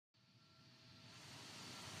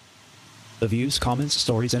The views, comments,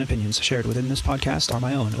 stories, and opinions shared within this podcast are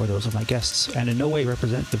my own or those of my guests, and in no way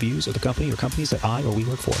represent the views of the company or companies that I or we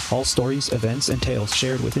work for. All stories, events, and tales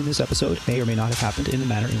shared within this episode may or may not have happened in the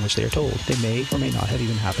manner in which they are told. They may or may not have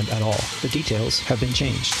even happened at all. The details have been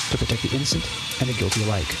changed to protect the innocent and the guilty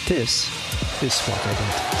alike. This is Squawk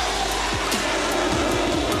Ident.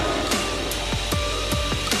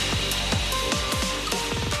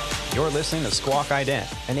 You're listening to Squawk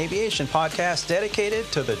Ident, an aviation podcast dedicated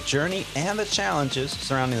to the journey and the challenges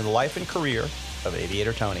surrounding the life and career of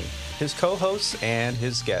Aviator Tony, his co-hosts, and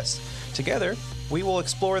his guests. Together, we will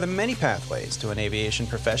explore the many pathways to an aviation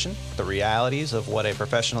profession, the realities of what a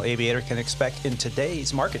professional aviator can expect in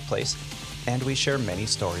today's marketplace, and we share many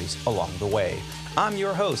stories along the way. I'm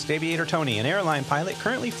your host, Aviator Tony, an airline pilot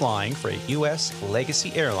currently flying for a U.S.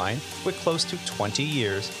 legacy airline with close to 20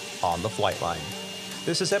 years on the flight line.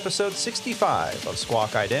 This is episode 65 of Squawk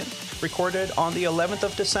Ident, recorded on the 11th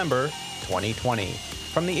of December, 2020,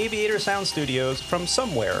 from the Aviator Sound Studios from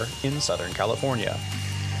somewhere in Southern California.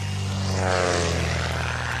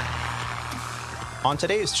 On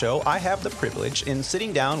today's show, I have the privilege in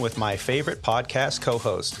sitting down with my favorite podcast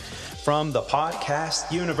co-host from the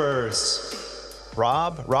podcast universe.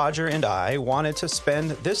 Rob, Roger, and I wanted to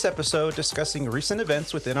spend this episode discussing recent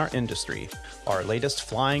events within our industry, our latest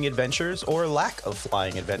flying adventures or lack of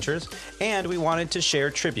flying adventures, and we wanted to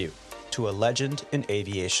share tribute to a legend in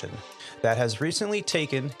aviation that has recently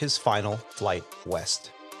taken his final flight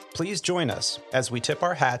west. Please join us as we tip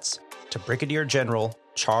our hats to Brigadier General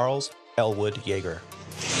Charles Elwood Yeager.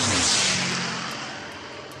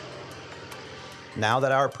 Now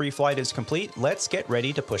that our pre-flight is complete, let's get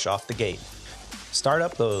ready to push off the gate. Start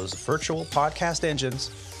up those virtual podcast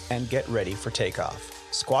engines and get ready for takeoff.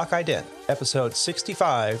 Squawk Ident, episode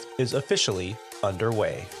 65 is officially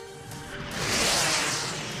underway.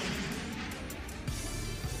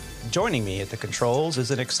 Joining me at the controls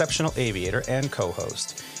is an exceptional aviator and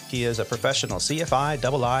co-host. He is a professional CFI,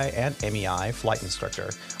 II, and MEI flight instructor,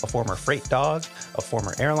 a former freight dog, a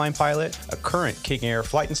former airline pilot, a current King Air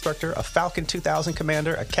flight instructor, a Falcon 2000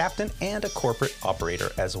 commander, a captain, and a corporate operator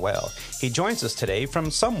as well. He joins us today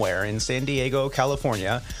from somewhere in San Diego,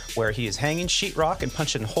 California, where he is hanging sheetrock and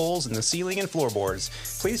punching holes in the ceiling and floorboards.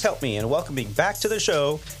 Please help me in welcoming back to the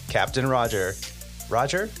show, Captain Roger.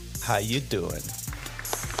 Roger, how you doing?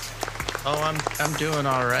 Oh, I'm doing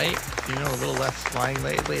all right. You know, a little less flying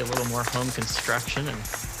lately, a little more home construction, and I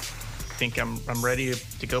think I'm ready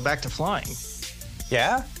to go back to flying.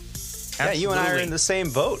 Yeah? Absolutely. Yeah, you and I are in the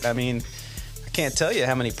same boat. I mean, I can't tell you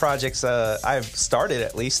how many projects I've started,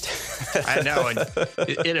 at least. I know, and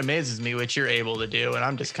it amazes me what you're able to do, and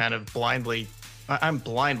I'm just kind of blindly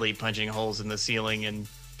punching holes in the ceiling and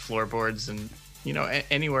floorboards and, you know,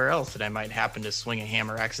 anywhere else that I might happen to swing a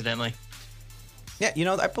hammer accidentally. Yeah, you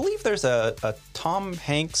know, I believe there's a Tom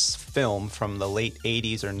Hanks film from the late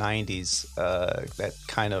 80s or 90s that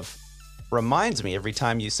kind of reminds me every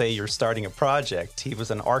time you say you're starting a project. He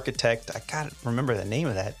was an architect. I can't remember the name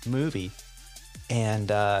of that movie. And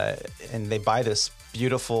they buy this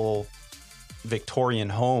beautiful Victorian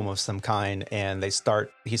home of some kind, and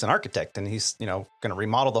he's an architect, and he's, you know, going to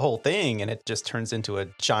remodel the whole thing, and it just turns into a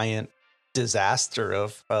giant disaster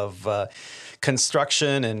of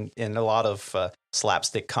construction and a lot of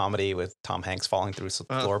slapstick comedy with Tom Hanks falling through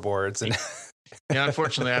floorboards. And yeah,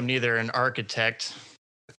 unfortunately, I'm neither an architect,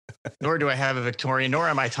 nor do I have a Victorian, nor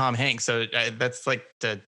am I Tom Hanks. So that's like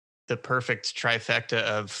the perfect trifecta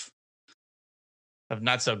of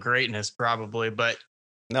not so greatness, probably. But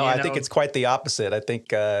no, I think it's quite the opposite. I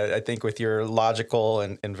think with your logical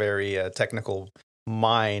and very technical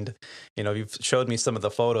mind, you know, you've showed me some of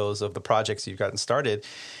the photos of the projects you've gotten started,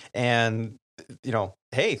 and, you know,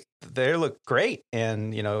 hey, they look great.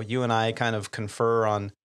 And, you know, you and I kind of confer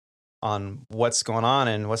on what's going on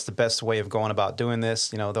and what's the best way of going about doing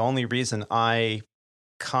this. You know, the only reason I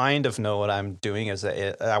kind of know what I'm doing is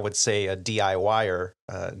I would say a DIYer,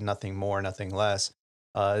 nothing more, nothing less,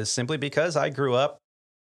 is simply because I grew up,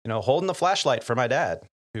 you know, holding the flashlight for my dad,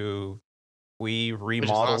 who we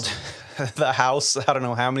remodeled the house, I don't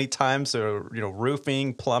know how many times, you know,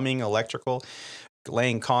 roofing, plumbing, electrical,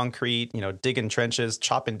 laying concrete, you know, digging trenches,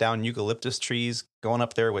 chopping down eucalyptus trees, going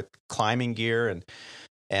up there with climbing gear.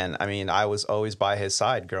 And I mean, I was always by his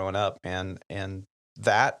side growing up. And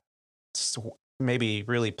that maybe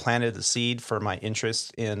really planted the seed for my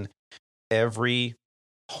interest in every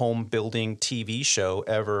home building TV show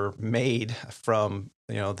ever made, from,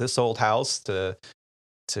 you know, This Old House to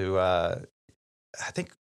I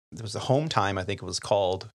think it was the Home Time, I think it was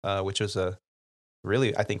called, which was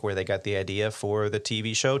really, I think, where they got the idea for the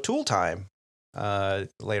TV show Tool Time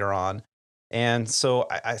later on. And so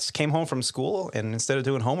I came home from school, and instead of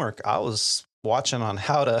doing homework, I was watching on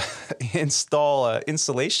how to install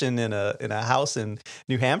insulation in a house in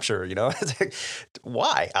New Hampshire. You know, It's like,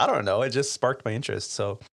 why? I don't know. It just sparked my interest.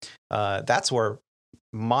 So that's where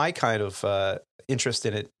my kind of interest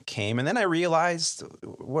in it came. And then I realized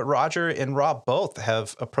what Roger and Rob both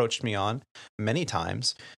have approached me on many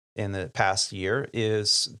times in the past year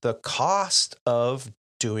is the cost of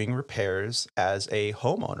doing repairs as a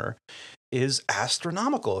homeowner is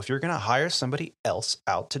astronomical if you're going to hire somebody else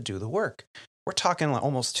out to do the work. We're talking like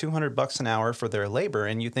almost $200 an hour for their labor,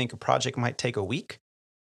 and you think a project might take a week?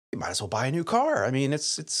 You might as well buy a new car. I mean,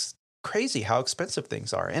 it's crazy how expensive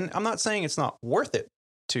things are. And I'm not saying it's not worth it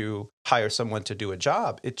to hire someone to do a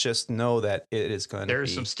job. It just know that it is going to be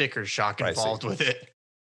There's some sticker shock involved with it.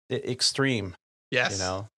 Extreme. Yes. You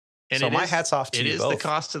know? And so my hat's off to you both. It is the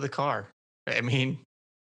cost of the car. I mean,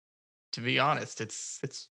 to be honest,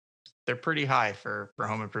 they're pretty high for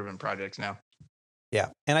home improvement projects now. Yeah.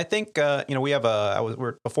 And I think, we have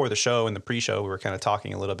we're before the show and the pre-show, we were kind of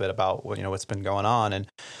talking a little bit about what's been going on. And,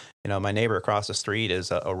 my neighbor across the street is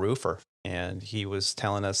a roofer, and he was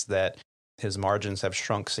telling us that his margins have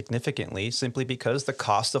shrunk significantly simply because the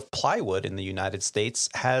cost of plywood in the United States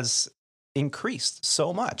has increased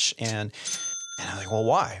so much. And I'm like, well,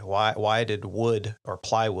 why? Why did wood or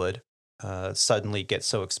plywood suddenly get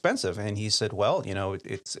so expensive? And he said, well,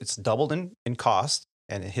 it's doubled in cost,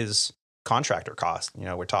 and his contractor cost,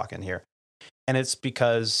 we're talking here. And it's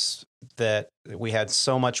because that we had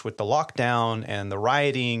so much with the lockdown and the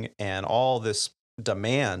rioting, and all this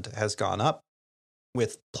demand has gone up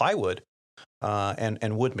with plywood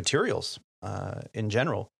and wood materials in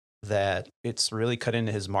general, that it's really cut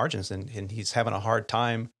into his margins, and he's having a hard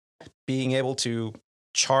time being able to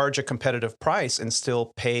charge a competitive price and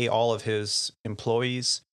still pay all of his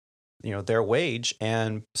employees, their wage,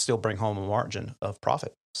 and still bring home a margin of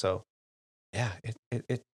profit. So yeah,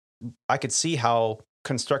 I could see how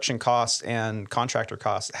construction costs and contractor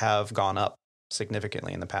costs have gone up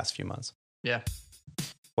significantly in the past few months. Yeah.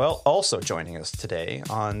 Well, also joining us today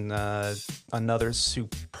on another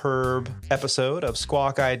superb episode of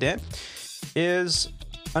Squawk Ident is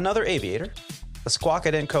another aviator, a Squawk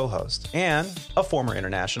Ident co-host, and a former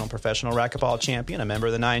international professional racquetball champion, a member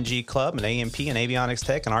of the 9G Club, an AMP and avionics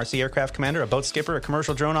tech, an RC aircraft commander, a boat skipper, a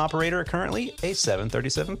commercial drone operator, currently a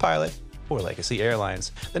 737 pilot for Legacy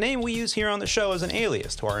Airlines. The name we use here on the show is an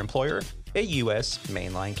alias to our employer, a U.S.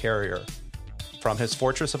 mainline carrier. From his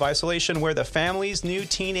fortress of isolation, where the family's new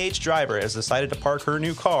teenage driver has decided to park her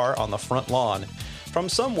new car on the front lawn. From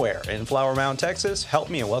somewhere in Flower Mound, Texas, help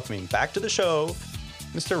me in welcoming back to the show,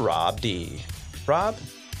 Mr. Rob D. Rob,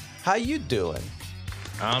 how you doing?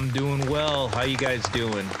 I'm doing well. How you guys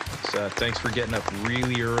doing? So, thanks for getting up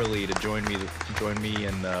really early to join me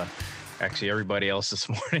and actually everybody else this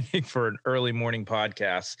morning for an early morning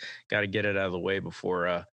podcast. Got to get it out of the way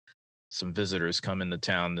before some visitors come into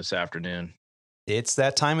town this afternoon. It's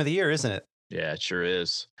that time of the year, isn't it? Yeah, it sure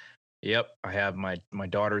is. Yep. I have my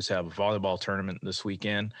daughters have a volleyball tournament this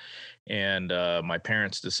weekend, and my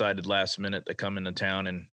parents decided last minute to come into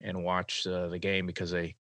town and watch the game because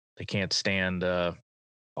they can't stand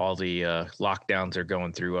all the lockdowns they're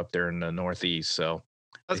going through up there in the Northeast. So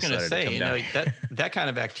I was going to say, that kind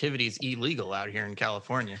of activity is illegal out here in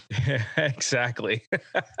California. Exactly.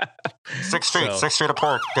 6 feet, 6 feet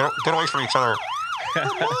apart. Get away from each other.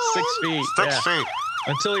 6 feet. 6 feet.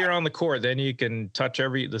 Until you're on the court, then you can touch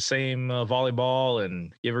the same volleyball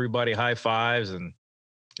and give everybody high fives, and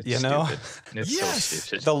it's stupid. It's so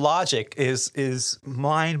stupid. The logic is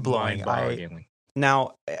mind blowing.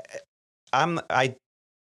 Now, I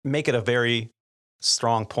make it a very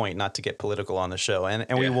strong point not to get political on the show, and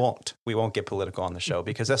we won't get political on the show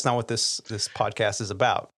because that's not what this podcast is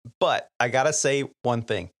about. But I gotta say one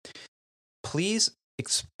thing. Please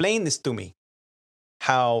explain this to me.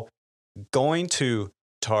 How going to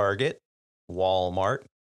Target, Walmart,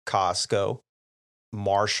 Costco,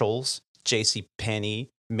 Marshalls, JCPenney,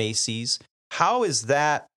 Macy's, how is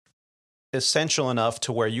that essential enough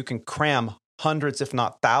to where you can cram hundreds, if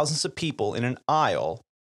not thousands of people in an aisle,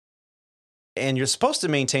 and you're supposed to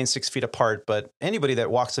maintain 6 feet apart, but anybody that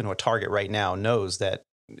walks into a Target right now knows that,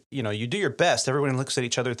 you do your best. Everyone looks at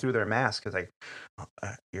each other through their mask. It's like,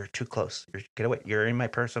 you're too close. Get away. You're in my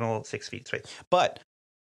personal 6 feet space. But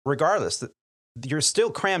regardless, you're still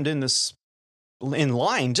crammed in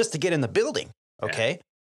line just to get in the building. Okay.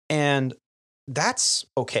 Yeah. And that's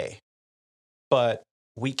okay. But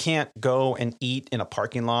we can't go and eat in a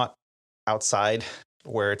parking lot outside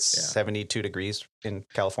where it's 72 degrees in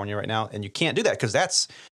California right now. And you can't do that because that's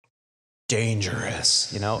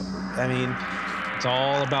dangerous. I mean, It's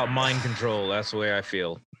all about mind control. That's the way I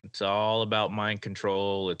feel. It's all about mind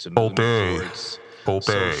control. It's a movement Obey. towards Obey.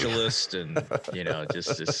 socialist and,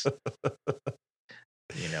 just this,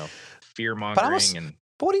 fear But I'm a, mongering and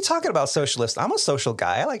but what are you talking about, socialist? I'm a social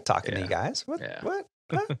guy. I like talking to Yeah. you guys. What? Yeah. What?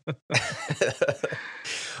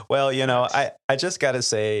 Well, I just got to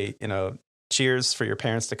say, cheers for your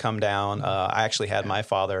parents to come down. I actually had my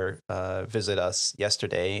father visit us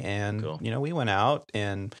yesterday, and Cool. we went out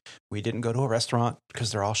and we didn't go to a restaurant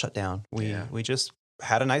because they're all shut down. We just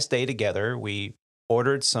had a nice day together. We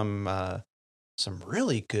ordered some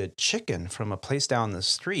really good chicken from a place down the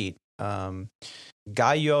street,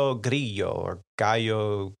 Gallo Grillo or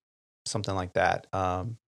Gallo something like that,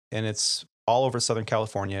 and it's all over Southern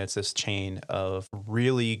California. It's this chain of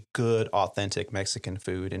really good, authentic Mexican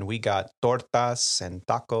food. And we got tortas and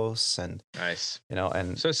tacos and, nice.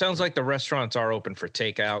 and So it sounds like the restaurants are open for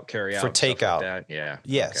takeout, carry out. For and stuff takeout. like that. Yeah.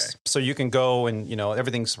 yes. Okay. So you can go and,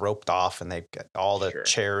 everything's roped off and they've got all the Sure.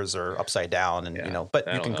 chairs are upside down and, Yeah, but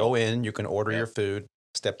you that'll can go help. in, you can order Yep. your food,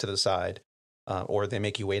 step to the side, or they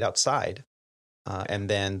make you wait outside. And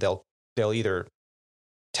then they'll either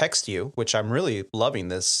text you, which I'm really loving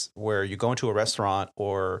this, where you go into a restaurant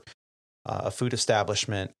or a food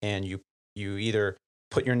establishment and you either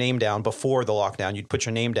put your name down before the lockdown, you'd put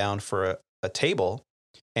your name down for a table.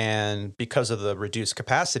 And because of the reduced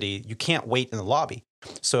capacity, you can't wait in the lobby.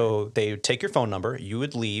 So they would take your phone number, you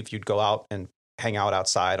would leave, you'd go out and hang out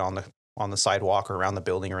outside on the sidewalk or around the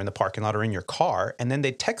building or in the parking lot or in your car. And then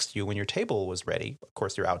they'd text you when your table was ready. Of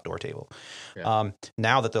course, your outdoor table. Yeah.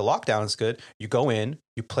 Now that the lockdown is good, you go in,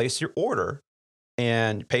 you place your order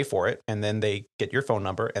and pay for it. And then they get your phone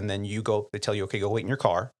number and then they tell you, okay, go wait in your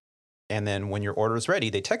car. And then when your order is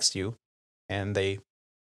ready, they text you and they,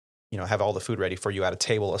 have all the food ready for you at a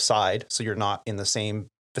table aside. So you're not in the same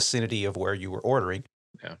vicinity of where you were ordering.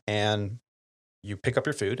 Yeah. And you pick up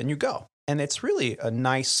your food and you go. And it's really a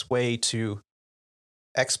nice way to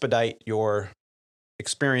expedite your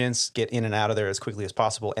experience, get in and out of there as quickly as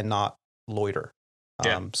possible and not loiter.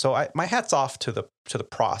 Yeah. So my hat's off to the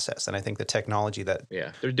process. And I think the technology that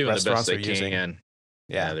Yeah. They're doing the best restaurants they are using. can.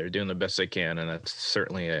 Yeah. They're doing the best they can. And that's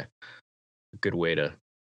certainly a good way to,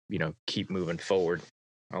 keep moving forward.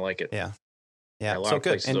 I like it. Yeah. A lot So of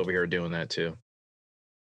good. places And, over here are doing that too.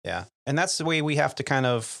 yeah. And that's the way we have to kind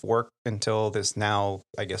of work until this now.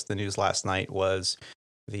 I guess the news last night was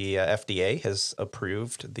the FDA has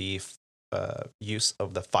approved the use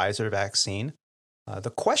of the Pfizer vaccine. The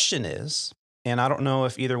question is, and I don't know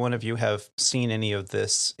if either one of you have seen any of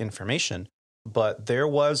this information, but there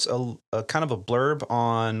was a kind of a blurb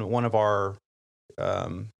on one of our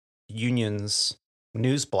union's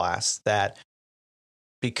news blasts that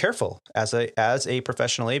be careful as a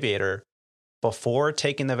professional aviator before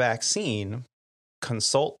taking the vaccine,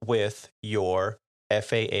 consult with your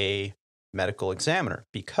FAA medical examiner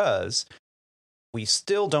because we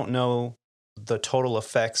still don't know the total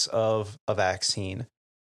effects of a vaccine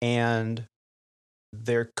and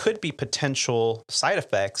there could be potential side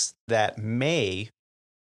effects that may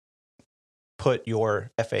put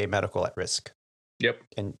your FAA medical at risk. Yep.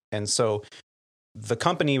 And so the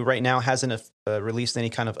company right now hasn't released any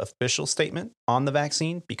kind of official statement on the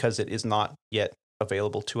vaccine because it is not yet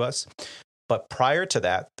available to us. But prior to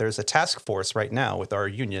that, there's a task force right now with our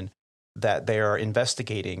union that they are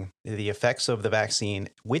investigating the effects of the vaccine,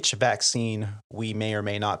 which vaccine we may or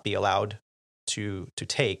may not be allowed to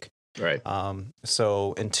take. Right.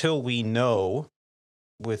 So until we know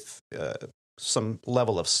with some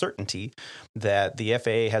level of certainty that the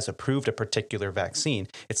FAA has approved a particular vaccine,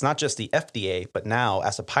 it's not just the FDA, but now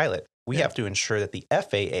as a pilot, we have to ensure that the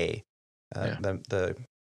FAA, the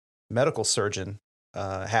medical surgeon,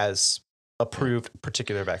 has approved a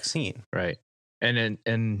particular vaccine. Right.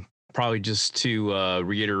 And probably just to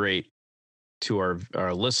reiterate to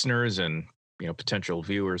our listeners and potential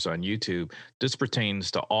viewers on YouTube, this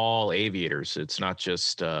pertains to all aviators. It's not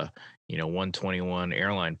just 121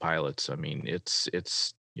 airline pilots. I mean, it's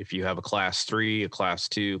if you have a class 3, a class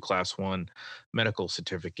 2, class 1 medical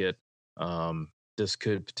certificate, this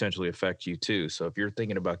could potentially affect you too. So if you're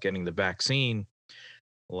thinking about getting the vaccine,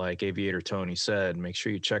 like Aviator Tony said, make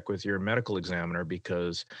sure you check with your medical examiner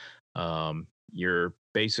because you're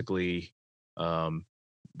basically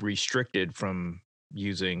restricted from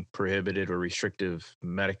using prohibited or restrictive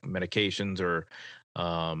medications or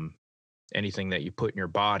anything that you put in your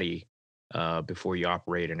body before you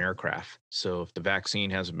operate an aircraft. So if the vaccine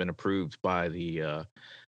hasn't been approved by the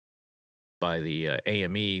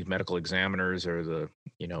AME medical examiners or the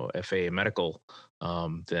FAA medical,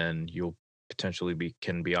 then you'll potentially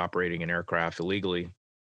can be operating an aircraft illegally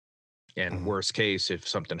And worst case, if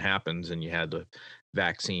something happens and you had the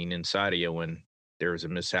vaccine inside of you when there was a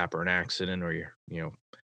mishap or an accident, or you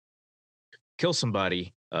kill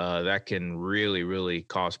somebody, that can really, really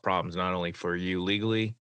cause problems, not only for you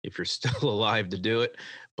legally, if you're still alive to do it,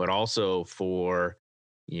 but also for,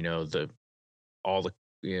 it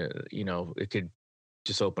could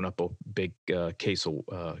just open up a big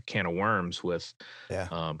can of worms with,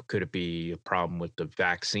 could it be a problem with the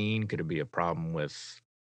vaccine? Could it be a problem with,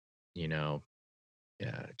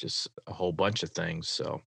 just a whole bunch of things.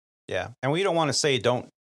 So, yeah. And we don't want to say don't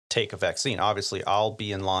take a vaccine. Obviously, I'll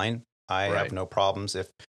be in line. I have no problems if,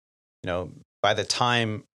 by the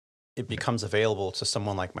time it becomes available to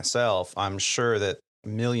someone like myself, I'm sure that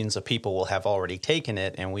millions of people will have already taken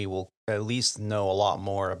it, and we will at least know a lot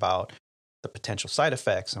more about the potential side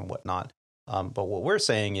effects and whatnot. But what we're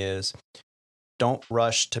saying is don't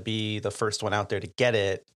rush to be the first one out there to get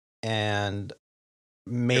it. And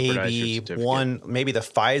maybe the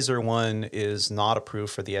Pfizer one is not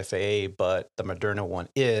approved for the FAA, but the Moderna one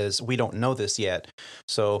is. We don't know this yet.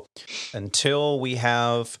 So until we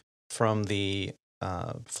have from the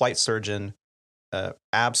flight surgeon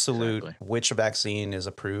absolute which vaccine is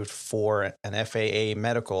approved for an FAA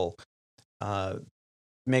medical,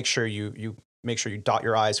 make sure you dot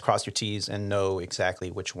your I's, cross your T's, and know exactly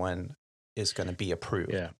which one is going to be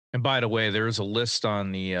approved. Yeah. And by the way, there's a list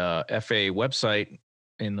on the FAA website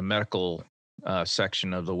in the medical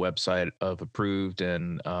section of the website of approved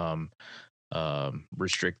and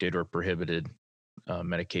restricted or prohibited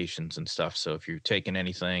medications and stuff. So if you're taking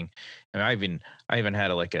anything, and I even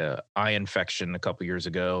had a eye infection a couple years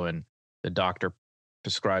ago, and the doctor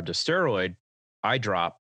prescribed a steroid eye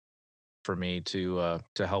drop for me to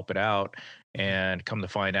help it out, and come to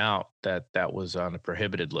find out that was on the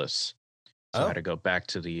prohibited list. So I had to go back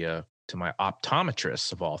to the to my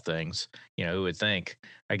optometrist, of all things. Who would think?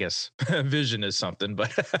 I guess vision is something,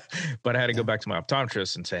 but I had to go back to my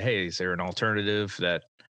optometrist and say, hey, is there an alternative that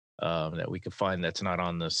we could find that's not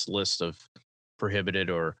on this list of prohibited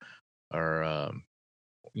or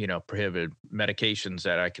prohibited medications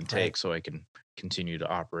that I can take so I can continue to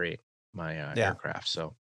operate my aircraft.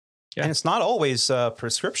 So. Yeah. And it's not always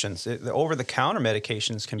prescriptions. The over-the-counter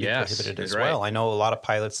medications can be prohibited as well. I know a lot of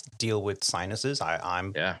pilots deal with sinuses.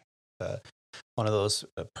 I'm one of those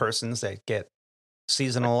persons that get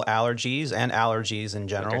seasonal allergies and allergies in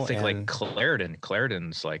general. I think like Claritin.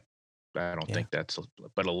 Claritin's like, I don't think that's,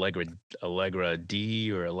 but Allegra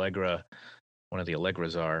D or Allegra, one of the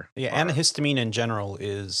Allegras are. Yeah, antihistamine in general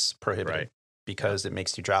is prohibited because it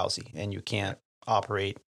makes you drowsy, and you can't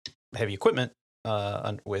operate heavy equipment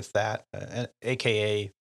with that, aka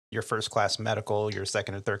your first class medical, your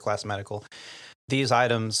second or third class medical. These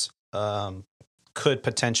items could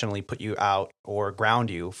potentially put you out or ground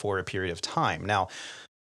you for a period of time. Now,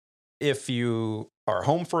 if you are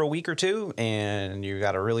home for a week or two and you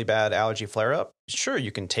got a really bad allergy flare up, sure,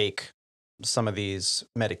 you can take some of these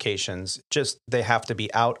medications. Just they have to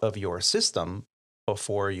be out of your system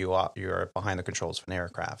before you're behind the controls of an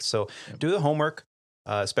aircraft. So do the homework.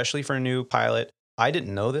 Especially for a new pilot. I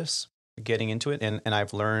didn't know this getting into it, and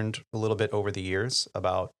I've learned a little bit over the years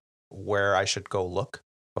about where I should go look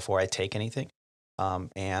before I take anything.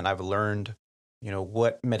 And I've learned,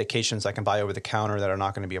 what medications I can buy over the counter that are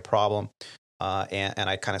not going to be a problem, and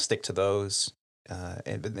I kind of stick to those.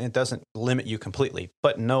 It doesn't limit you completely,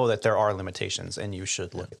 but know that there are limitations, and you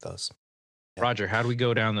should look at those. Yeah. Roger, how do we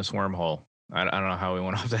go down this wormhole? I don't know how we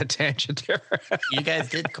went off that tangent there. You guys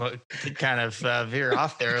did kind of veer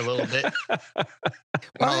off there a little bit.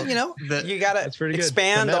 Well, you got to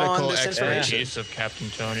expand on this information. Expertise of Captain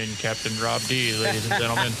Tony and Captain Rob D, ladies and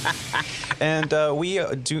gentlemen. And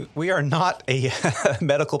we are not a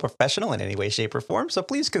medical professional in any way, shape, or form. So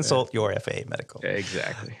please consult your FAA medical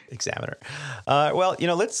examiner. Well,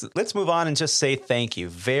 let's move on and just say thank you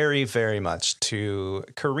very, very much to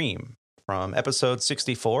Kareem from episode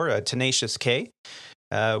 64, Tenacious K.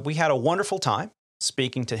 We had a wonderful time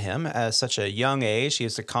speaking to him. At such a young age, he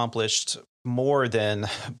has accomplished more than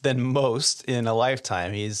most in a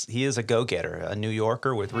lifetime. He is a go-getter, a New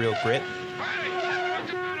Yorker with real grit.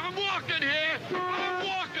 I'm walking here.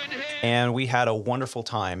 And we had a wonderful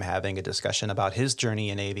time having a discussion about his journey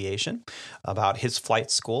in aviation, about his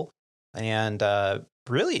flight school, and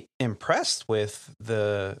really impressed with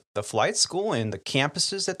the flight school and the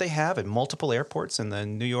campuses that they have at multiple airports in the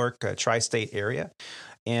New York tri-state area.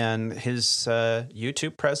 And his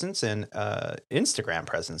YouTube presence and Instagram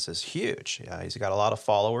presence is huge. He's got a lot of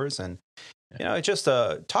followers, and just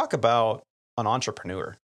talk about an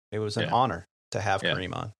entrepreneur. It was an honor to have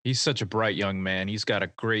Kareem on. He's such a bright young man. He's got a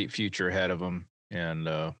great future ahead of him, and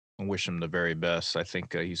wish him the very best. I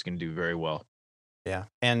think he's going to do very well. Yeah.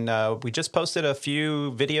 And we just posted a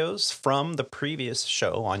few videos from the previous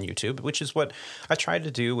show on YouTube, which is what I try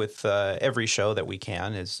to do with every show that we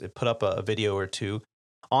can, is put up a video or two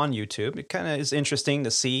on YouTube. It kind of is interesting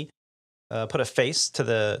to see, put a face to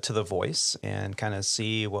the voice and kind of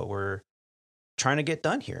see what we're trying to get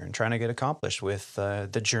done here and trying to get accomplished with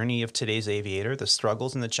the journey of today's aviator, the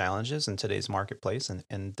struggles and the challenges in today's marketplace,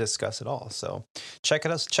 and discuss it all. So check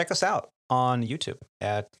us out on YouTube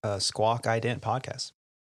at Squawk Ident Podcast.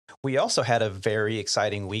 We also had a very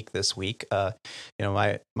exciting week this week.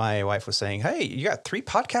 My wife was saying, "Hey, you got 3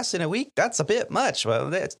 podcasts in a week? That's a bit much." Well,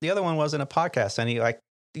 the other one wasn't a podcast. And he like,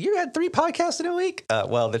 "You had 3 podcasts in a week?"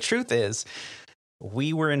 Well, the truth is,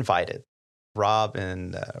 we were invited. Rob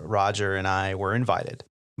and Roger and I were invited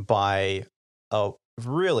by a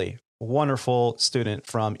really wonderful student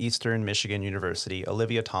from Eastern Michigan University,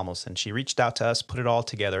 Olivia Tomlinson. She reached out to us, put it all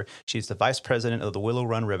together. She's the vice president of the Willow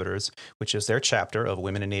Run Riveters, which is their chapter of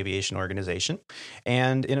Women in Aviation organization.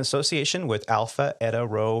 And in association with Alpha Eta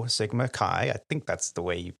Rho Sigma Chi, I think that's the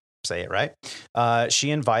way you say it, right?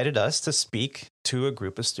 She invited us to speak to a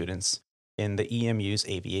group of students in the EMU's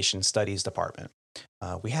Aviation Studies Department.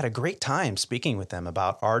 We had a great time speaking with them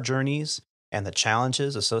about our journeys and the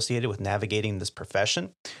challenges associated with navigating this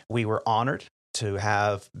profession. We were honored to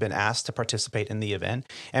have been asked to participate in the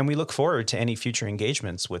event, and we look forward to any future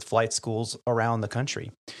engagements with flight schools around the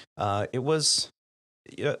country. It was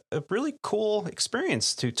a really cool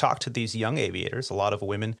experience to talk to these young aviators, a lot of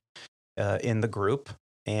women in the group,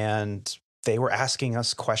 and they were asking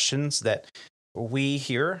us questions that we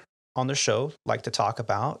here on the show like to talk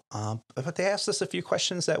about, but they asked us a few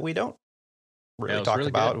questions that we don't really talk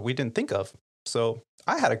about, we didn't think of. So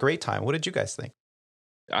I had a great time. What did you guys think?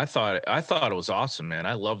 I thought it was awesome, man.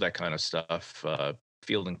 I love that kind of stuff.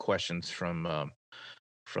 Fielding questions from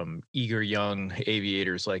eager young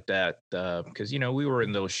aviators like that, because we were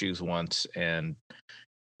in those shoes once, and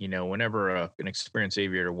whenever an experienced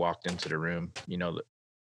aviator walked into the room,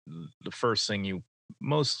 the first thing you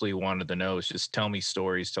mostly wanted to know is just tell me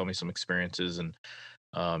stories, tell me some experiences, and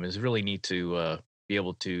it's really neat to be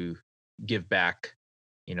able to give back,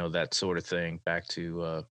 that sort of thing back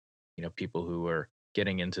to people who are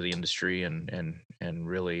getting into the industry and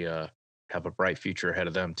really have a bright future ahead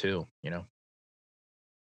of them too. Yeah,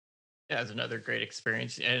 it's another great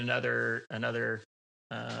experience and another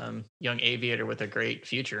young aviator with a great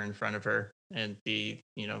future in front of her, and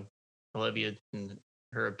Olivia and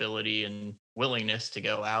her ability and willingness to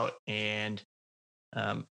go out and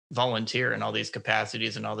volunteer in all these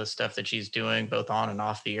capacities and all this stuff that she's doing both on and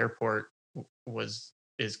off the airport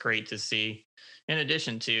is great to see, in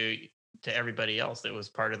addition to everybody else that was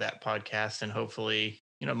part of that podcast. And hopefully,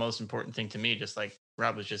 most important thing to me, just like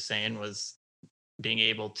Rob was just saying, was being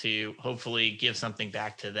able to hopefully give something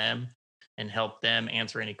back to them and help them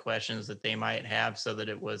answer any questions that they might have, so that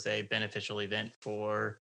it was a beneficial event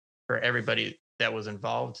for everybody that was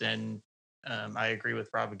involved. And I agree with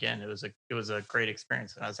Rob again. It was a great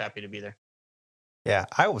experience, and I was happy to be there. Yeah,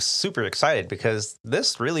 I was super excited because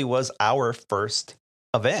this really was our first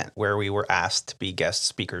event where we were asked to be guest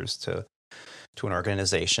speakers to an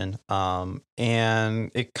organization.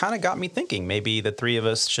 And it kind of got me thinking, maybe the 3 of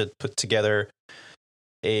us should put together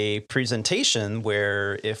a presentation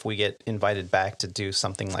where if we get invited back to do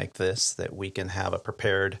something like this, that we can have a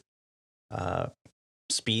prepared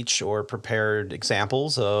speech or prepared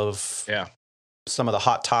examples of some of the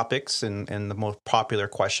hot topics and the most popular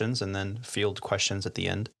questions, and then field questions at the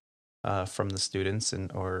end from the students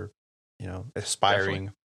or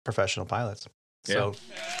aspiring professional pilots. Yeah. So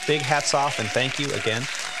big hats off and thank you again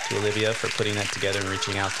to Olivia for putting that together and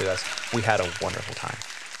reaching out to us. We had a wonderful time.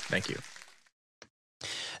 Thank you.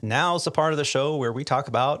 Now's the part of the show where we talk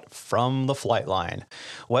about From the Flight Line.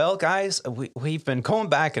 Well, guys, we've been going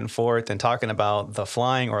back and forth and talking about the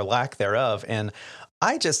flying or lack thereof, and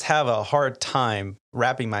I just have a hard time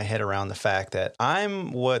wrapping my head around the fact that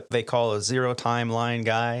I'm what they call a zero timeline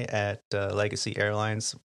guy at Legacy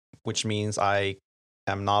Airlines, which means I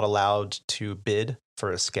am not allowed to bid for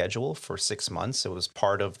a schedule for 6 months. It was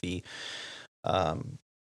part of the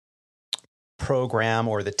program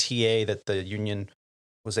or the TA that the union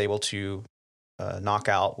was able to knock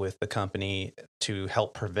out with the company to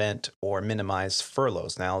help prevent or minimize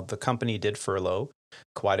furloughs. Now, the company did furlough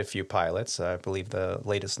quite a few pilots. I believe the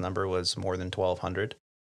latest number was more than 1,200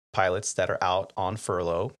 pilots that are out on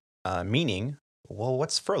furlough, meaning, well,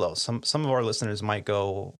 what's furlough? Some of our listeners might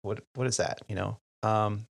go, what is that?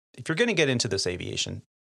 If you're going to get into this aviation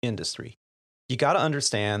industry, you got to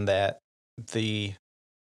understand that the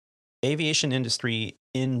aviation industry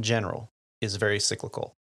in general is very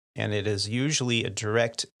cyclical. and it is usually a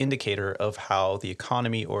direct indicator of how the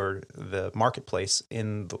economy or the marketplace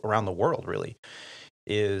around the world really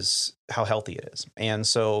is, how healthy it is. And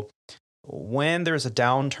so when there's a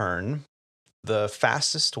downturn, the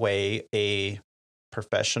fastest way a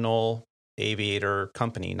professional aviator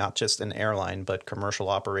company, not just an airline, but commercial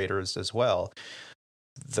operators as well,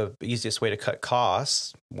 the easiest way to cut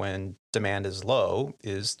costs when demand is low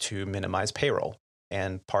is to minimize payroll.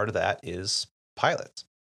 And part of that is pilots,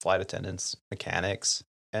 flight attendants, mechanics,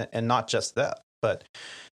 and not just that, but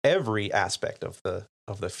every aspect of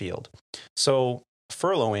the field. So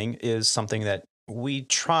furloughing is something that we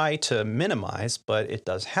try to minimize, but it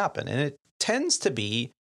does happen. And it tends to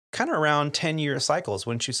be kind of around 10-year cycles.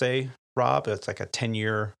 Wouldn't you say, Rob? It's like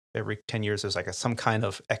every 10 years, there's like some kind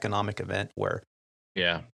of economic event where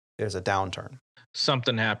there's a downturn.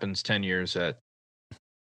 Something happens 10 years that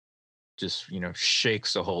just,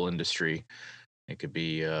 shakes the whole industry. It could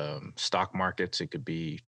be stock markets. It could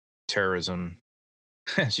be terrorism.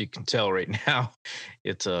 As you can tell right now,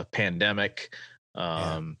 it's a pandemic.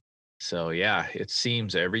 So it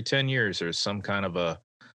seems every 10 years there's some kind of a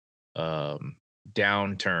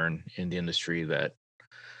downturn in the industry that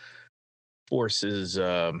forces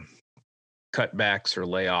cutbacks or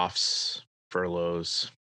layoffs,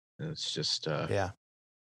 furloughs. It's just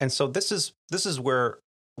And so this is where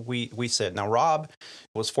we sit. Now, Rob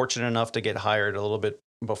was fortunate enough to get hired a little bit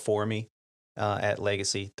before me at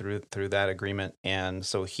Legacy through that agreement, and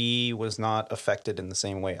so he was not affected in the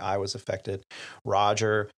same way I was affected.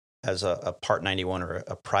 Roger, as a Part 91 or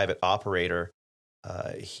a private operator,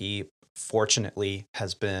 he fortunately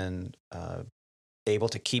has been able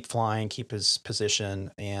to keep flying, keep his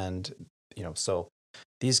position, and so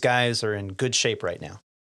these guys are in good shape right now.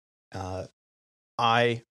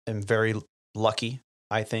 I am very lucky,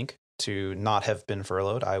 I think, to not have been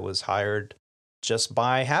furloughed. I was hired just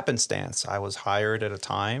by happenstance. I was hired at a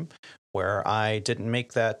time where I didn't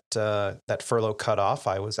make that furlough cutoff.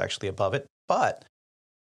 I was actually above it, but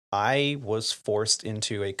I was forced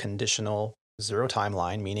into a conditional zero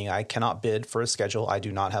timeline, meaning I cannot bid for a schedule. I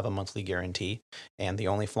do not have a monthly guarantee. And the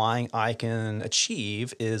only flying I can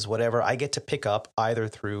achieve is whatever I get to pick up either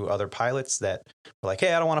through other pilots that are like,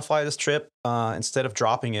 hey, I don't want to fly this trip. Instead of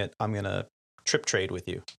dropping it, I'm going to trip trade with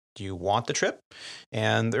you. Do you want the trip?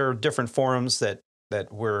 And there are different forums that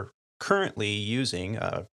we're currently using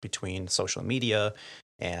between social media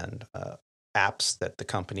and apps that the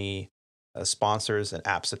company sponsors and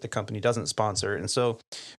apps that the company doesn't sponsor. And so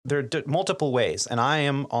there are multiple ways, and I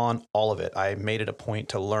am on all of it. I made it a point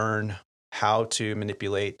to learn how to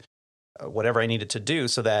manipulate whatever I needed to do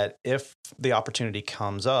so that if the opportunity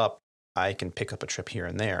comes up, I can pick up a trip here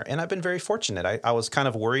and there. And I've been very fortunate. I was kind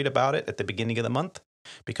of worried about it at the beginning of the month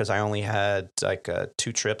because I only had like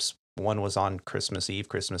 2 trips. One was on Christmas Eve,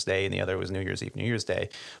 Christmas Day, and the other was New Year's Eve, New Year's Day.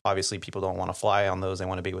 Obviously, people don't want to fly on those. They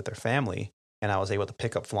want to be with their family. And I was able to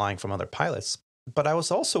pick up flying from other pilots. But I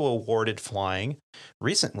was also awarded flying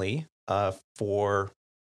recently for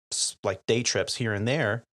like day trips here and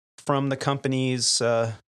there from the company's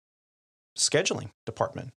scheduling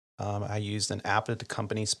department. I used an app that the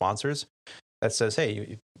company sponsors that says,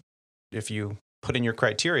 hey, if you put in your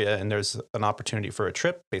criteria and there's an opportunity for a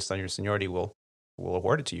trip based on your seniority, we'll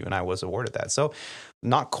award it to you. And I was awarded that. So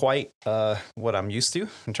not quite what I'm used to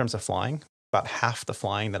in terms of flying. About half the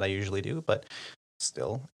flying that I usually do, but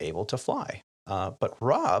still able to fly. But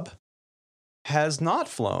Rob has not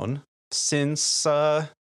flown since our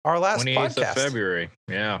last 28th podcast. of February.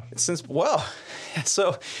 Yeah. So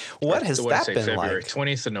what has that been February? like?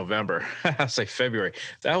 20th of November. I say February.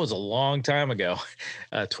 That was a long time ago.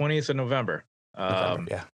 20th of November.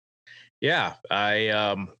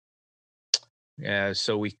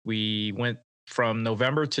 So we went from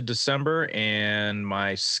November to December, and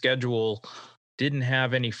my schedule didn't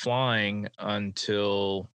have any flying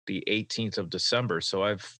until the 18th of December. So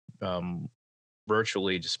I've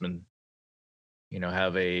virtually just been,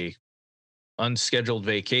 have a unscheduled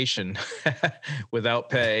vacation without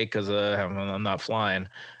pay because I'm not flying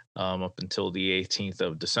up until the 18th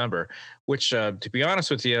of December, which to be honest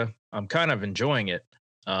with you, I'm kind of enjoying it.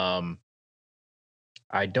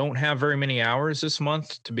 I don't have very many hours this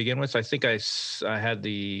month to begin with. I think I had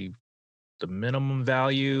the minimum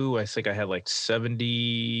value. I think I had like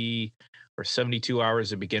 70 or 72 hours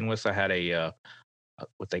to begin with. I had a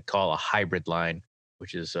what they call a hybrid line,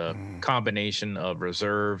 which is a combination of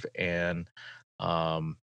reserve and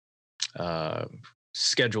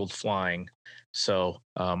scheduled flying. So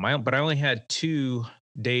but I only had 2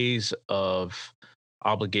 days of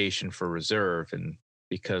obligation for reserve, and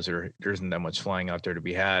because there isn't that much flying out there to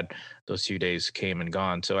be had, those 2 days came and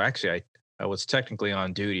gone. So actually, I was technically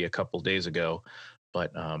on duty a couple days ago,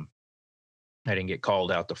 but I didn't get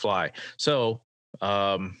called out to fly. So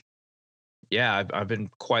yeah, I've been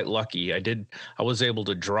quite lucky. I was able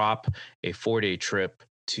to drop a 4-day trip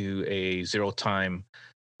to a zero time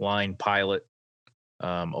line pilot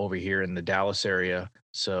over here in the Dallas area.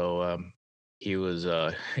 So he was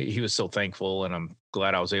he was so thankful, and I'm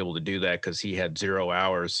glad I was able to do that because he had 0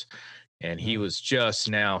 hours, and he was just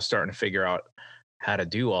now starting to figure out how to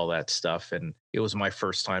do all that stuff. And it was my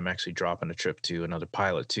first time actually dropping a trip to another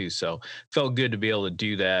pilot too. So felt good to be able to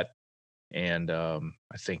do that. And I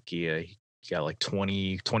think he got like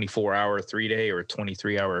 24-hour 3-day or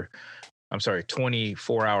 23-hour. I'm sorry,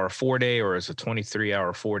 24-hour 4-day, or is a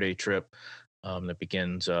 23-hour 4-day trip that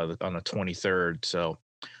begins on the 23rd. So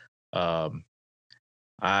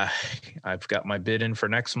I've got my bid in for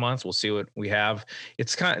next month. We'll see what we have.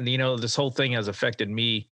 It's kind of, this whole thing has affected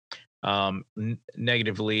me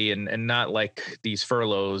negatively, and not like these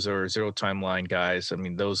furloughs or zero timeline guys. I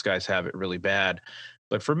mean, those guys have it really bad.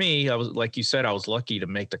 But for me, I was, like you said, I was lucky to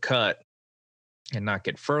make the cut and not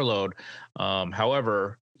get furloughed.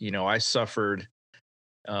 However, I suffered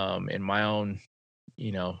in my own,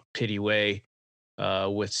 pity way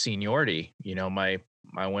with seniority.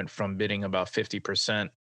 I went from bidding about 50%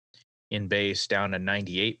 in base down to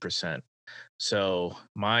 98%. So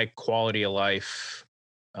my quality of life,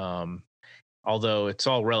 although it's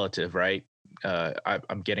all relative, right?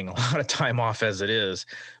 I'm getting a lot of time off as it is,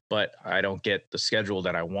 but I don't get the schedule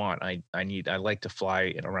that I want. I like to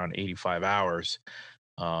fly in around 85 hours.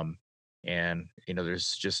 And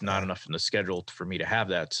there's just not enough in the schedule for me to have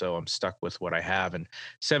that. So I'm stuck with what I have, and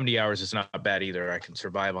 70 hours is not bad either. I can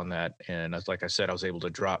survive on that. And like I said, I was able to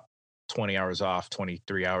drop 20 hours off,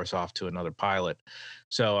 23 hours off to another pilot.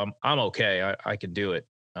 So I'm okay. I can do it.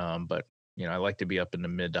 But I like to be up in the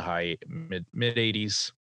mid 80s.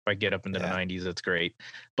 If I get up into the 90s, that's great.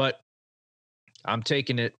 But I'm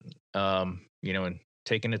taking it, and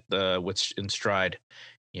taking it in stride.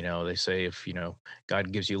 They say if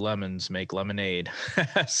God gives you lemons, make lemonade.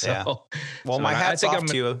 Well, my hat's off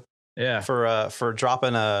to you. Yeah. For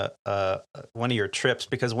dropping one of your trips,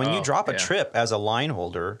 because when you drop a trip as a line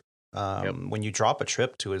holder, when you drop a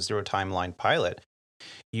trip to a zero timeline pilot,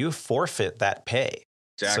 you forfeit that pay.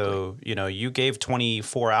 Exactly. So, you gave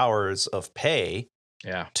 24 hours of pay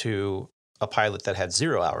to a pilot that had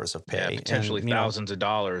 0 hours of pay. Potentially thousands of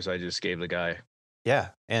dollars I just gave the guy. Yeah.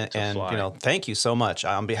 And thank you so much.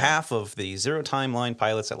 On behalf of the zero timeline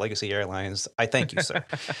pilots at Legacy Airlines, I thank you, sir.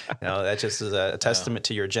 That just is a testament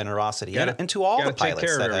to your generosity and to all the pilots. Take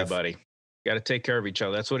care of everybody. Got to take care of each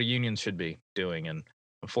other. That's what a union should be doing. And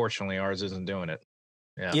unfortunately, ours isn't doing it.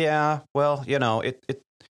 Yeah. Yeah. Well, it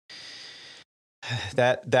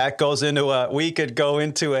that goes into we could go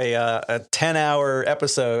into a 10-hour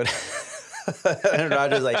episode. And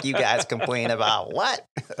Roger's like, you guys complain about what?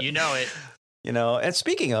 You know it. And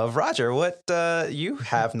speaking of Roger, what you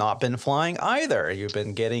have not been flying either. You've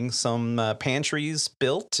been getting some pantries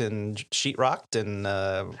built and sheetrocked, and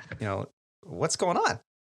what's going on?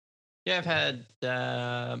 Yeah, I've had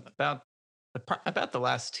about the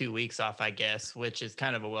last 2 weeks off, I guess, which is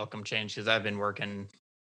kind of a welcome change because I've been working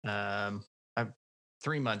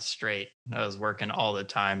 3 months straight. I was working all the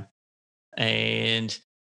time, and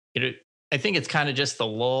I think it's kind of just the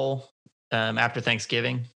lull after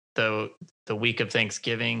Thanksgiving. The week of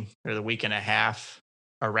Thanksgiving, or the week and a half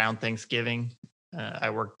around Thanksgiving, I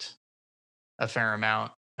worked a fair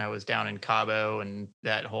amount. I was down in Cabo, and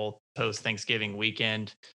that whole post-Thanksgiving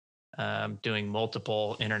weekend, doing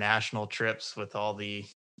multiple international trips with all the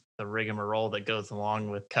rigmarole that goes along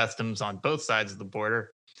with customs on both sides of the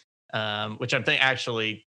border, which I think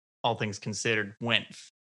actually, all things considered, went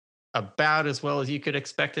about as well as you could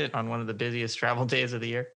expect it on one of the busiest travel days of the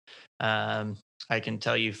year. I can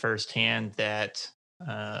tell you firsthand that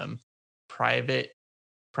private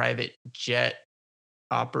jet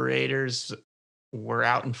operators were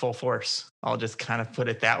out in full force. I'll just kind of put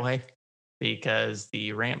it that way, because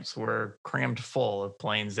the ramps were crammed full of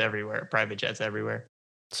planes everywhere, private jets everywhere.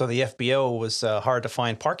 So the FBO was hard to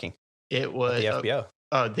find parking. It was at the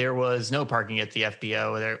FBO. There was no parking at the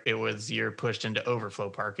FBO. You're pushed into overflow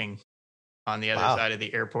parking on the other side of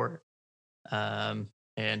the airport.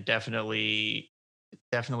 And definitely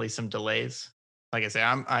some delays. Like I say,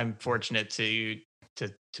 I'm fortunate to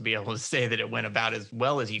be able to say that it went about as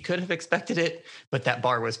well as you could have expected it, but that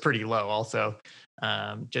bar was pretty low also,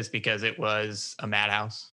 just because it was a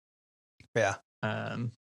madhouse. Yeah.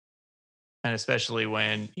 And especially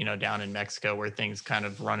when, down in Mexico, where things kind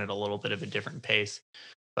of run at a little bit of a different pace.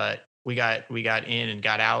 But we got in and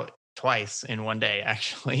got out twice in one day,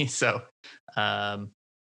 actually. So, so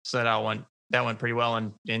that that went pretty well.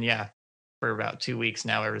 And yeah, for about 2 weeks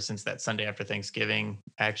now, ever since that Sunday after Thanksgiving,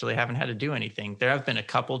 I actually haven't had to do anything. There have been a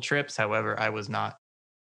couple trips. However, I was not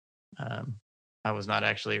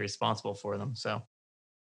actually responsible for them. So.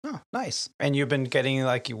 Oh, nice. And you've been getting,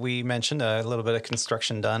 like we mentioned, a little bit of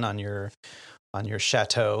construction done on your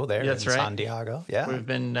chateau there in San Diego. Yeah. We've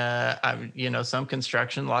been, some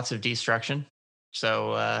construction, lots of destruction.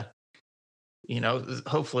 So,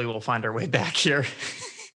 hopefully we'll find our way back here.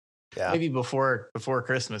 Yeah. Maybe before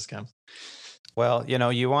Christmas comes. Well,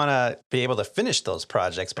 you want to be able to finish those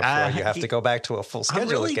projects before you have to go back to a full schedule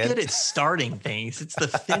again. I'm really good at starting things. It's the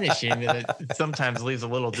finishing that it sometimes leaves a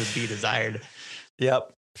little to be desired.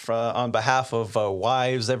 Yep. On behalf of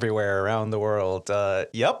wives everywhere around the world.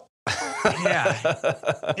 Yep. Yeah.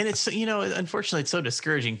 And it's, unfortunately, it's so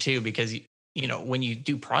discouraging too, because, when you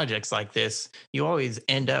do projects like this, you always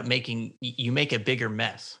end up you make a bigger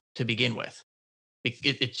mess to begin with.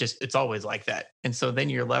 It's always like that. And so then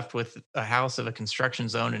you're left with a house of a construction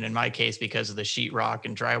zone. And in my case, because of the sheetrock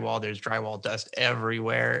and drywall, there's drywall dust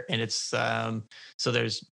everywhere. And it's, so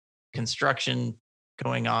there's construction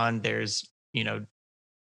going on. There's,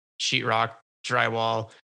 sheetrock,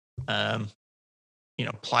 drywall,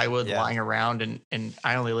 plywood lying around, and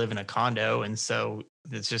I only live in a condo, and so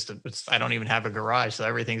I don't even have a garage, so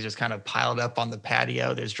everything's just kind of piled up on the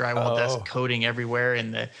patio. There's drywall dust coating everywhere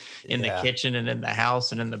in the kitchen and in the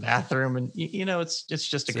house and in the bathroom, and it's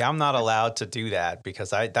just I'm not allowed to do that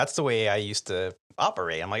because that's the way I used to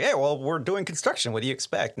operate. I'm like, hey, well, we're doing construction. What do you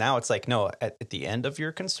expect? Now it's like, no, at the end of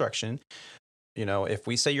your construction, if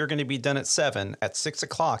we say you're going to be done at 7, at 6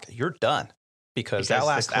 o'clock, you're done because that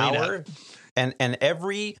last hour and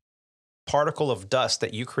every particle of dust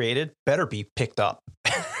that you created better be picked up.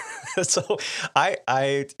 So what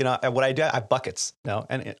I do, I have buckets,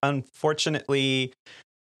 and unfortunately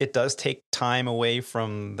it does take time away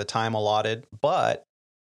from the time allotted, but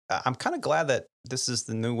I'm kind of glad that this is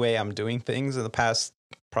the new way I'm doing things in the past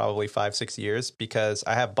probably 5-6 years, because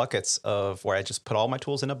I have buckets of where I just put all my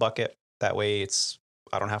tools in a bucket. That way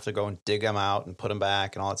I don't have to go and dig them out and put them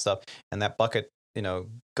back and all that stuff. And that bucket,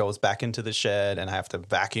 goes back into the shed, and I have to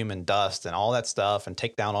vacuum and dust and all that stuff and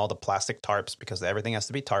take down all the plastic tarps because everything has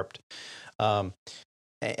to be tarped. And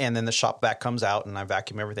then the shop vac comes out and I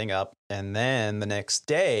vacuum everything up. And then the next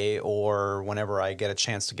day, or whenever I get a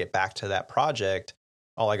chance to get back to that project,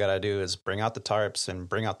 all I got to do is bring out the tarps and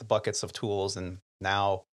bring out the buckets of tools. And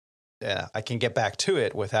now I can get back to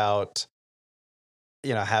it without,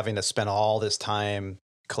 having to spend all this time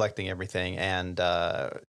collecting everything. And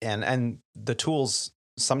the tools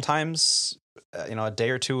sometimes, a day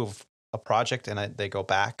or two of a project and they go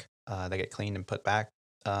back, they get cleaned and put back.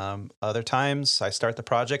 Other times I start the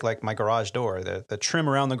project, like my garage door, the trim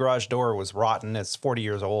around the garage door was rotten. It's 40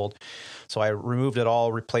 years old. So I removed it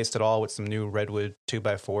all, replaced it all with some new redwood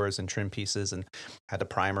 2x4s and trim pieces, and had to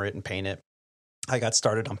primer it and paint it. I got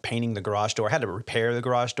started on painting the garage door. I had to repair the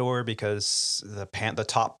garage door because the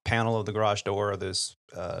top panel of the garage door, this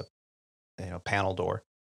panel door,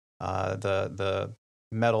 the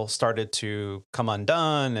metal started to come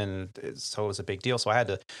undone, and so it was a big deal. So I had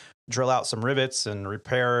to drill out some rivets and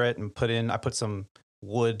repair it, and I put some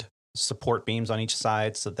wood support beams on each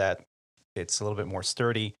side so that it's a little bit more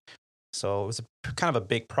sturdy. So it was kind of a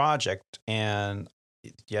big project. And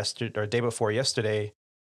day before yesterday,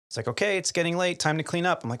 it's like, okay, it's getting late, time to clean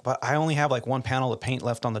up. I'm like, but I only have like one panel of paint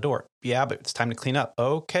left on the door. Yeah, but it's time to clean up.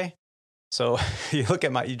 Okay. So you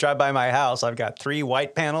drive by my house, I've got 3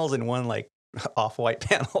 white panels and 1 like off-white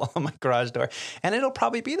panel on my garage door. And it'll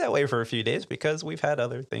probably be that way for a few days because we've had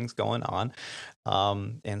other things going on.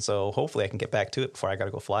 And so hopefully I can get back to it before I got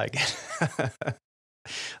to go fly again.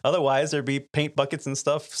 Otherwise, there'd be paint buckets and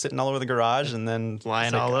stuff sitting all over the garage, and then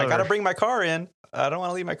flying all over. I got to bring my car in. I don't want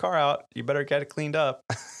to leave my car out. You better get it cleaned up.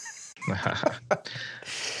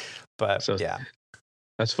 But yeah.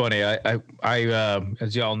 That's funny. I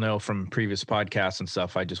as y'all know from previous podcasts and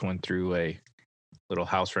stuff, I just went through a little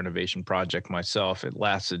house renovation project myself. It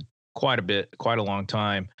lasted quite a long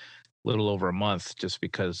time, a little over a month, just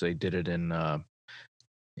because they did it in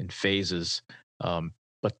phases.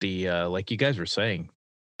 But like you guys were saying,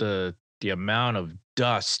 the amount of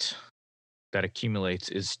dust that accumulates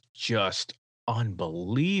is just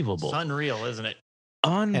unbelievable. It's unreal, isn't it?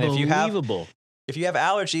 Unbelievable. And if you have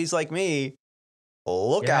allergies like me,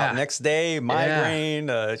 look out. Next day, migraine.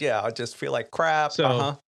 I just feel like crap.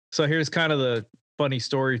 So here's kind of the funny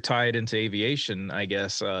story tied into aviation, I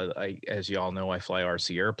guess. As you all know, I fly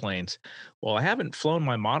RC airplanes. Well, I haven't flown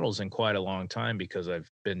my models in quite a long time because I've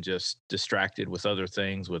been just distracted with other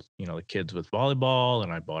things, with the kids with volleyball,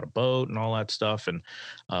 and I bought a boat and all that stuff. And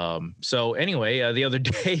so anyway, the other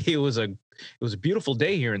day it was a beautiful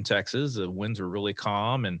day here in Texas. The winds were really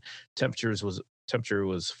calm, and temperature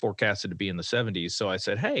was forecasted to be in the 70s. So I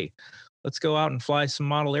said, hey, let's go out and fly some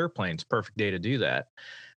model airplanes. Perfect day to do that.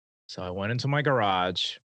 So I went into my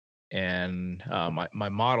garage, and my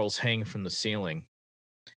models hang from the ceiling.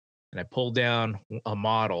 And I pulled down a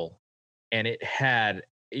model, and it had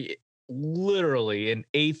literally an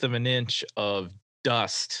eighth of an inch of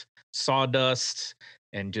dust, sawdust,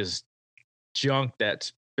 and just junk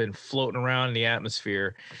that's been floating around in the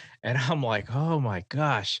atmosphere. And I'm like, oh my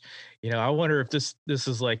gosh, I wonder if this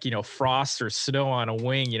is like, frost or snow on a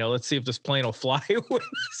wing. Let's see if this plane will fly with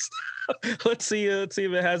us. Let's see if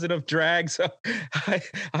it has enough drag. So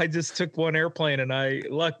I just took one airplane, and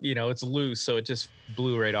it's loose, so it just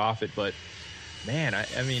blew right off it. But man,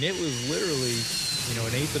 I mean, it was literally,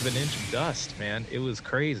 an eighth of an inch of dust, man. It was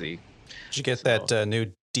crazy. Did you get that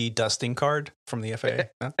new de-dusting card from the FAA?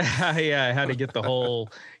 Huh? Yeah, I had to get the whole,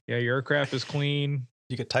 your aircraft is clean.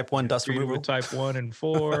 You get type 1 dust removal? Type 1 and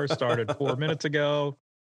 4, started 4 minutes ago.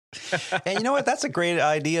 And you know what? That's a great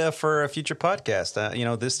idea for a future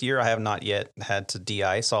podcast. This year I have not yet had to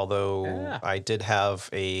de-ice, although I did have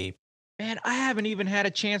a... Man, I haven't even had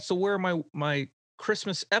a chance to wear my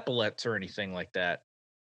Christmas epaulets or anything like that.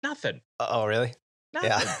 Nothing. Oh, really? Nothing.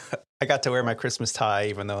 Yeah. I got to wear my Christmas tie,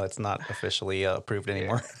 even though it's not officially approved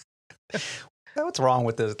anymore. What's wrong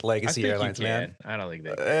with the Legacy Airlines, man? I don't think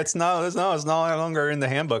they can. It's no longer in the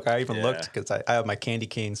handbook. I even looked because I have my candy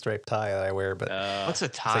cane striped tie that I wear. But what's a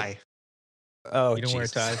tie? You don't wear a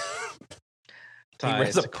tie. He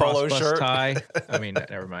wears a polo shirt. Tie. I mean,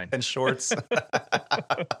 never mind. And shorts.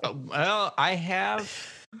 Well, I have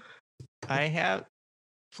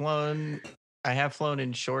flown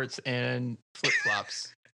in shorts and flip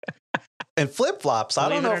flops. And flip flops. I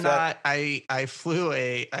don't know if not. I flew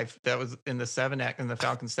that was in the 7X, in the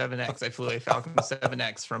Falcon 7X. I flew a Falcon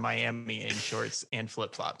 7X from Miami in shorts and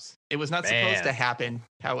flip flops. It was not supposed to happen.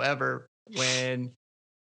 However, when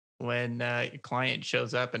your client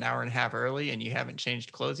shows up an hour and a half early and you haven't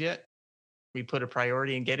changed clothes yet, we put a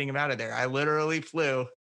priority in getting him out of there. I literally flew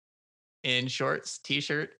in shorts,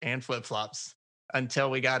 t-shirt, and flip flops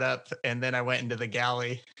until we got up, and then I went into the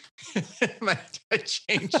galley. I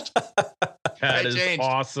changed. That is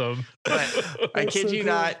awesome. But I kid you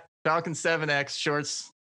not, Falcon 7X,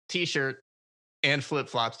 shorts, t-shirt, and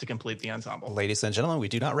flip-flops to complete the ensemble. Ladies and gentlemen, we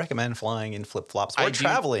do not recommend flying in flip-flops or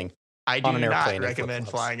traveling on an airplane. I do not recommend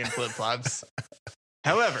flying in flip-flops.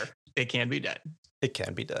 However, it can be done. It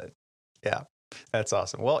can be done. Yeah, that's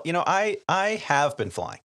awesome. Well, I have been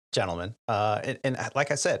flying, gentlemen. And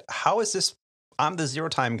like I said, how is this? I'm the zero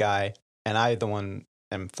time guy, and I the one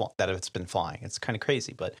that it's been flying. It's kind of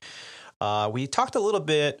crazy, but we talked a little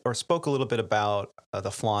bit or spoke a little bit about the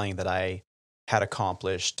flying that I had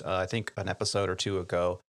accomplished. I think an episode or two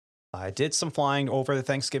ago, I did some flying over the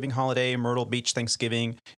Thanksgiving holiday, Myrtle Beach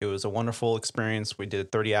Thanksgiving. It was a wonderful experience. We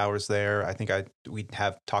did 30 hours there. I think we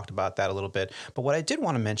have talked about that a little bit. But what I did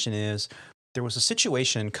want to mention is there was a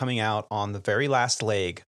situation coming out on the very last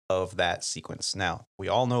leg of that sequence. Now, we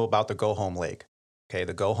all know about the go home leg. Okay,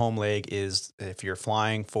 the go home leg is if you're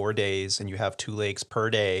flying 4 days and you have 2 legs per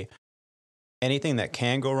day, anything that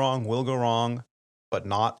can go wrong will go wrong, but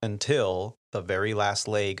not until the very last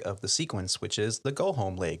leg of the sequence, which is the go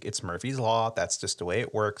home leg. It's Murphy's Law. That's just the way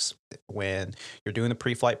it works. When you're doing the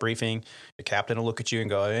pre-flight briefing, your captain will look at you and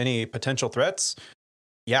go, any potential threats?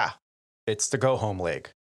 Yeah, it's the go home leg.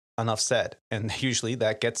 Enough said. And usually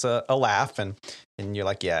that gets a laugh and you're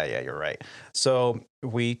like, yeah, you're right. So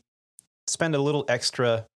we spend a little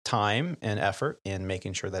extra time and effort in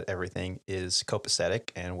making sure that everything is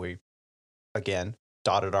copacetic, and we, again,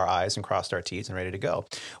 dotted our I's and crossed our T's and ready to go.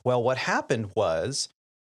 Well, what happened was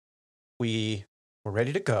we were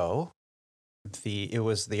ready to go. The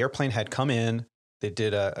airplane had come in. They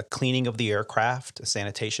did a cleaning of the aircraft, a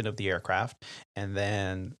sanitation of the aircraft, and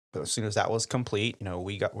then as soon as that was complete,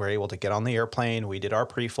 we were able to get on the airplane. We did our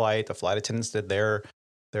pre-flight. The flight attendants did their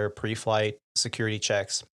pre-flight security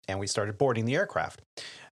checks, and we started boarding the aircraft.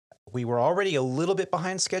 We were already a little bit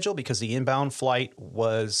behind schedule because the inbound flight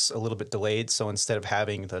was a little bit delayed. So instead of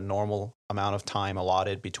having the normal amount of time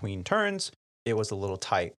allotted between turns, it was a little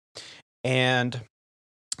tight. And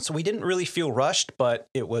so we didn't really feel rushed, but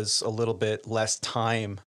it was a little bit less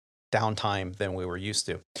downtime than we were used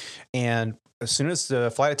to. And as soon as the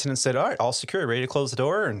flight attendant said, all right, all secure, ready to close the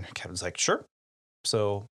door, and Kevin's like, sure.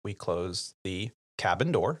 So we closed the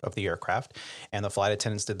cabin door of the aircraft, and the flight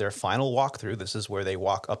attendants did their final walkthrough. This is where they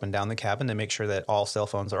walk up and down the cabin to make sure that all cell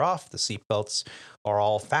phones are off, the seat belts are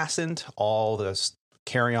all fastened, all the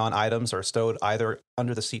carry-on items are stowed either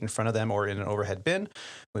under the seat in front of them or in an overhead bin.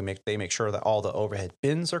 They make sure that all the overhead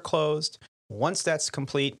bins are closed. Once that's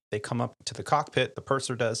complete, they come up to the cockpit, the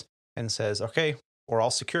purser does, and says, okay, we're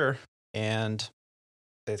all secure. And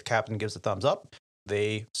the captain gives a thumbs up.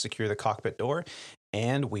 They secure the cockpit door,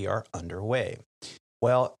 and we are underway.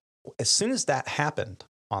 Well, as soon as that happened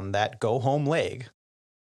on that go-home leg,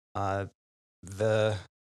 the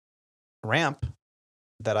ramp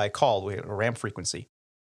that I called, we had a ramp frequency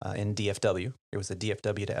in DFW. It was a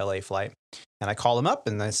DFW to LA flight. And I called them up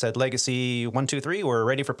and I said, Legacy 123, we're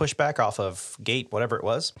ready for pushback off of gate, whatever it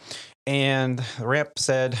was. And the ramp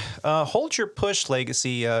said, hold your push,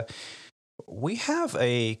 Legacy. We have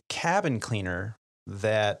a cabin cleaner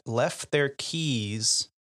that left their keys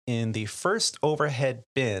in the first overhead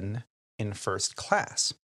bin in first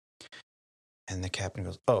class. And the captain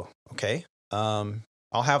goes, oh, okay.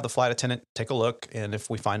 I'll have the flight attendant take a look, and if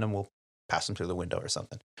we find them, we'll pass them through the window or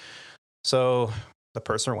something. So the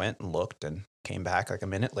purser went and looked and came back like a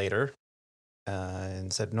minute later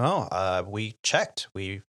and said, no, we checked.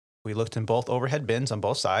 We looked in both overhead bins on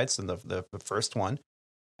both sides, and the first one,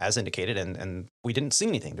 as indicated, and we didn't see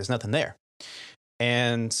anything. There's nothing there.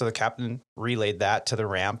 And so the captain relayed that to the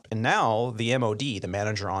ramp, and now the MOD, the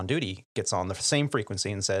manager on duty, gets on the same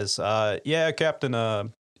frequency and says, yeah, Captain,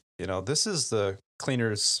 this is the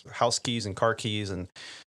cleaner's house keys and car keys, and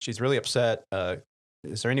she's really upset.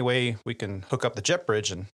 Is there any way we can hook up the jet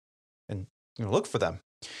bridge and look for them?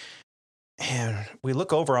 And we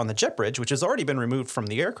look over on the jet bridge, which has already been removed from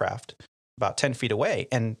the aircraft about 10 feet away,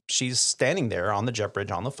 and she's standing there on the jet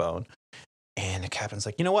bridge on the phone. And the captain's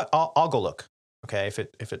like, you know what? I'll go look. Okay, if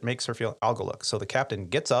it makes her feel, I'll go look. So the captain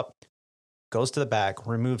gets up, goes to the back,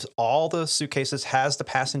 removes all the suitcases, has the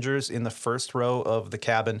passengers in the first row of the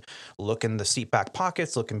cabin look in the seat back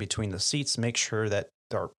pockets, look in between the seats, make sure that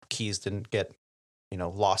our keys didn't get,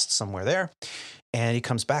 lost somewhere there. And he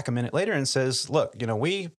comes back a minute later and says, look,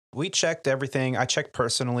 we checked everything. I checked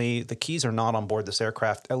personally. The keys are not on board this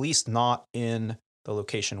aircraft, at least not in the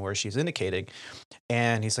location where she's indicating.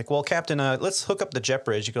 And he's like, well, Captain, let's hook up the jet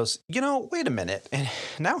bridge. He goes, wait a minute. And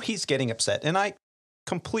now he's getting upset. And I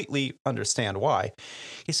completely understand why.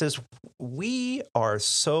 He says, we are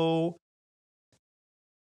so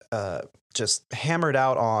just hammered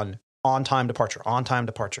out on time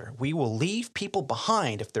departure. We will leave people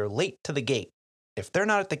behind if they're late to the gate. If they're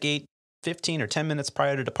not at the gate 15 or 10 minutes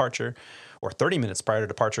prior to departure, or 30 minutes prior to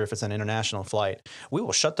departure if it's an international flight, we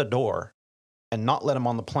will shut the door and not let them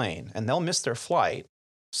on the plane, and they'll miss their flight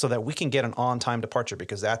so that we can get an on-time departure,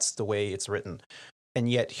 because that's the way it's written. And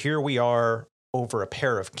yet here we are over a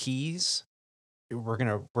pair of keys. We're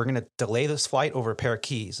gonna delay this flight over a pair of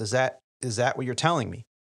keys. Is that what you're telling me?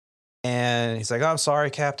 And he's like, oh, I'm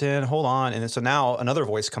sorry, Captain, hold on. And so now another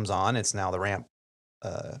voice comes on. It's now the ramp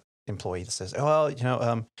employee that says, well,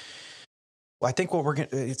 well, I think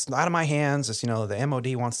it's out of my hands. It's, the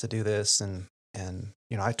MOD wants to do this, and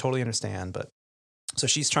I totally understand, but so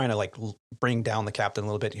she's trying to bring down the captain a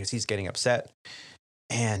little bit because he's getting upset.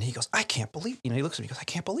 And he goes, I can't believe, he looks at me, he goes, I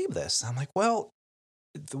can't believe this. And I'm like, well,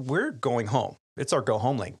 we're going home. It's our go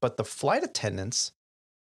home link. But the flight attendants,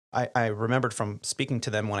 I remembered from speaking to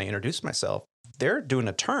them when I introduced myself, they're doing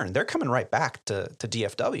a turn. They're coming right back to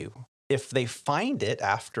DFW. If they find it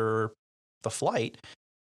after the flight,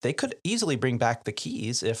 they could easily bring back the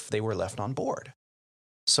keys if they were left on board.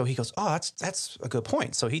 So he goes, oh, that's a good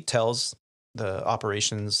point. So he tells the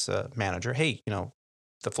operations manager, hey,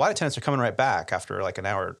 the flight attendants are coming right back after like an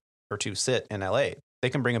hour or two sit in LA. They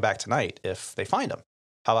can bring them back tonight if they find them.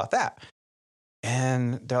 How about that?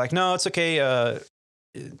 And they're like, no, it's okay.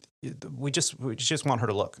 We just want her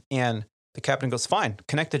to look. And the captain goes, fine,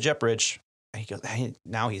 connect the jet bridge. And he goes,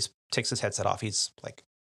 now takes his headset off. He's like,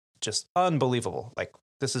 just unbelievable. Like,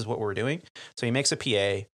 this is what we're doing. So he makes a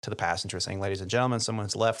PA to the passenger saying, ladies and gentlemen,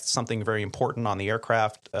 someone's left something very important on the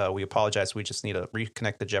aircraft. We apologize. We just need to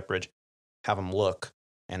reconnect the jet bridge, have them look,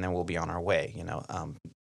 and then we'll be on our way,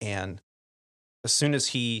 And as soon as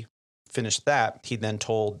he finished that, he then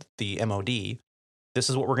told the MOD, this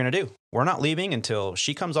is what we're going to do. We're not leaving until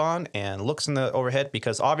she comes on and looks in the overhead,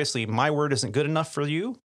 because obviously my word isn't good enough for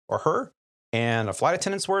you or her, and a flight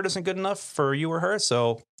attendant's word isn't good enough for you or her.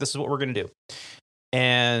 So this is what we're going to do.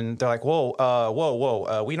 And they're like,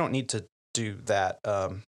 whoa, we don't need to do that.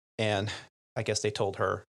 And I guess they told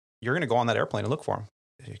her, you're going to go on that airplane and look for them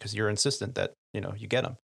because you're insistent that, you get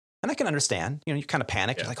them. And I can understand, you kind of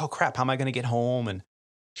panic. Yeah. You're like, oh crap, how am I going to get home? And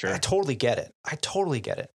sure. I totally get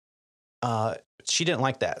it. She didn't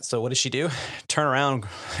like that. So what did she do? Turn around,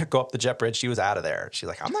 go up the jet bridge. She was out of there. She's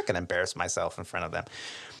like, I'm not going to embarrass myself in front of them.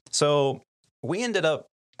 So we ended up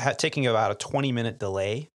taking about a 20-minute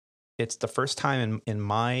delay. It's the first time in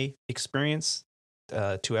my experience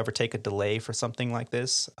to ever take a delay for something like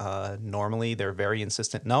this. Normally, they're very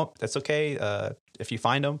insistent. No, that's okay. If you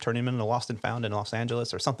find them, turn them in a lost and found in Los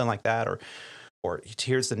Angeles or something like that. Or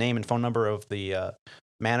here's the name and phone number of the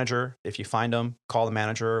manager. If you find them, call the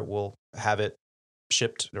manager. We'll have it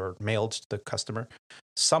shipped or mailed to the customer.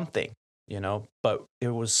 Something, But it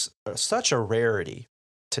was such a rarity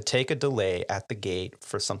to take a delay at the gate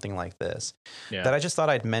for something like this that I just thought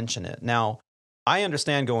I'd mention it. Now, I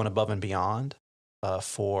understand going above and beyond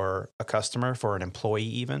for a customer, for an employee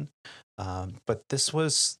even, but this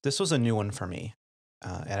was a new one for me,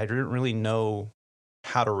 and I didn't really know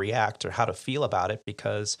how to react or how to feel about it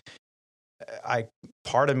because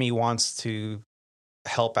part of me wants to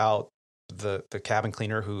help out the cabin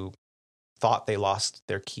cleaner who thought they lost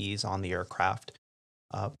their keys on the aircraft.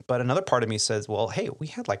 But another part of me says, well, hey, we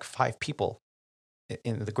had like 5 people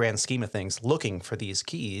in the grand scheme of things looking for these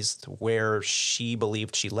keys where she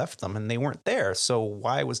believed she left them and they weren't there. So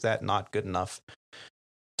why was that not good enough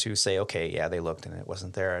to say, okay, yeah, they looked and it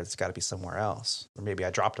wasn't there. It's got to be somewhere else. Or maybe I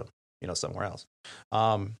dropped them, somewhere else.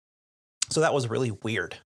 So that was really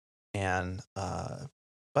weird. And,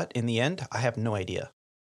 but in the end, I have no idea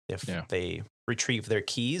if they retrieve their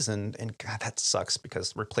keys and God, that sucks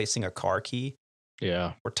because replacing a car key,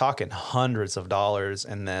 we're talking hundreds of dollars,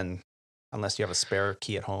 and then unless you have a spare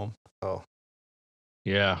key at home,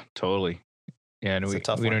 yeah, totally. Yeah, and we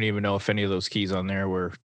don't even know if any of those keys on there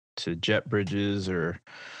were to jet bridges or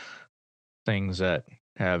things that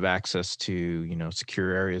have access to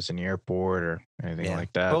secure areas in the airport or anything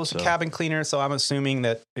like that. Well, it was a cabin cleaner, so I'm assuming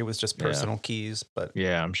that it was just personal keys. But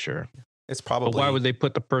yeah, I'm sure it's probably. But why would they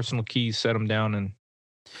put the personal keys, set them down, and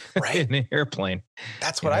in the airplane?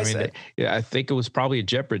 That's what I said. I think it was probably a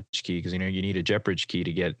jet bridge key because you need a jet bridge key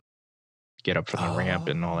to get up from the ramp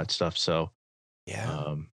and all that stuff. So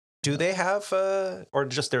do they have or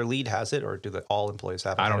just their lead has it, or do all employees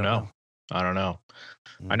have it? I don't know.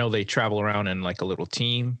 I know they travel around in like a little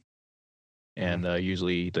team, and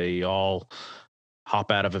usually they all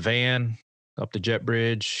hop out of a van up the jet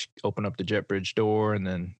bridge, open up the jet bridge door, and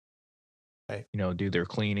then do their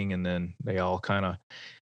cleaning, and then they all kind of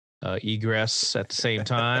egress at the same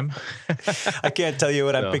time. I can't tell you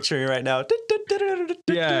what I'm picturing right now.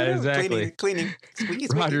 Yeah, exactly. Cleaning. Squeaky,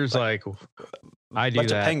 squeaky. Roger's like, I do bunch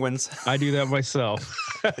that. Of penguins. I do that myself.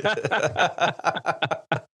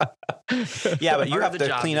 Yeah, but you have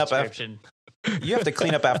to clean up after. You have to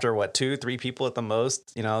clean up after what, 2-3 people at the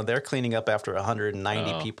most. They're cleaning up after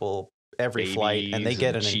 190 people every flight, and they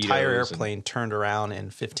get an entire airplane turned around in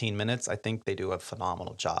 15 minutes. I think they do a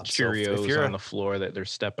phenomenal job. Cheerios so if you're on the floor that they're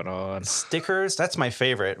stepping on. Stickers, that's my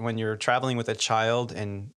favorite. When you're traveling with a child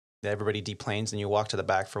and everybody deplanes and you walk to the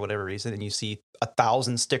back for whatever reason and you see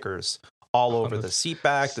 1,000 stickers all over the seat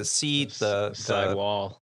back, the seat, the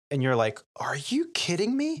sidewall. And you're like, are you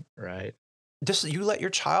kidding me? Right. Just you let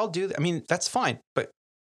your child do that. I mean, that's fine, but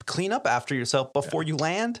clean up after yourself before you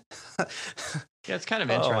land. Yeah, it's kind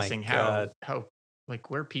of interesting how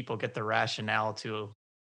like where people get the rationale to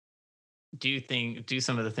do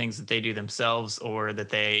some of the things that they do themselves or that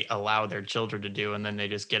they allow their children to do, and then they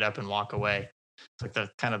just get up and walk away. It's like the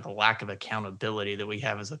kind of the lack of accountability that we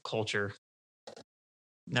have as a culture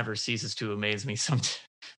never ceases to amaze me.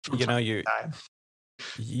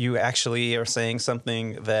 You actually are saying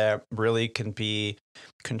something that really can be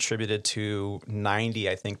contributed to 90,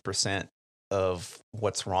 I think, % of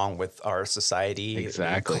what's wrong with our society,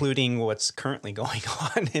 including what's currently going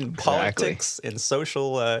on in politics and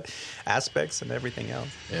social aspects and everything else.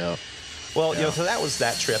 Yeah. Well, so that was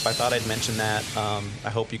that trip. I thought I'd mention that. I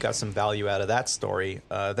hope you got some value out of that story.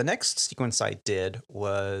 The next sequence I did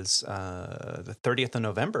was the 30th of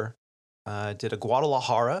November. Did a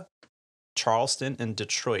Guadalajara, Charleston, and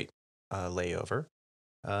Detroit layover.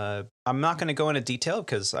 I'm not going to go into detail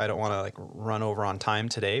because I don't want to run over on time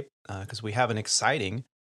today because we have an exciting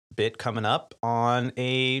bit coming up on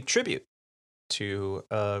a tribute to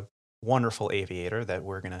a wonderful aviator that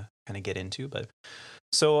we're going to kind of get into. But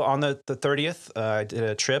so on the 30th, I did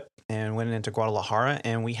a trip and went into Guadalajara,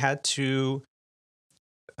 and we had to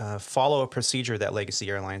follow a procedure that Legacy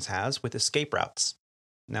Airlines has with escape routes.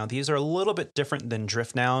 Now, these are a little bit different than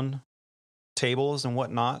drift down tables and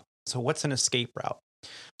whatnot. So what's an escape route?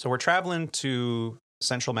 So we're traveling to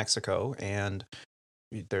central Mexico, and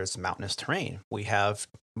there's mountainous terrain. We have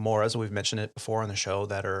moras, we've mentioned it before on the show,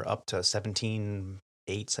 that are up to 17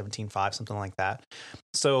 17.5, something like that.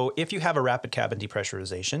 So if you have a rapid cabin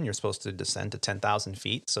depressurization, you're supposed to descend to 10,000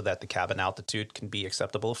 feet so that the cabin altitude can be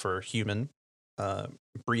acceptable for human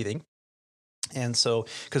breathing. And so,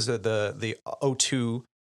 because the O2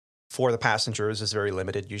 for the passengers is very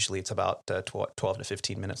limited. Usually it's about 12 to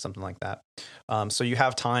 15 minutes, something like that. So you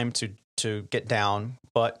have time to get down,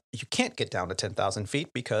 but you can't get down to 10,000 feet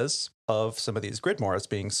because of some of these grid mores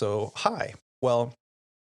being so high. Well,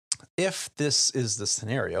 if this is the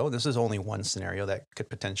scenario, this is only one scenario that could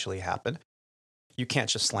potentially happen. You can't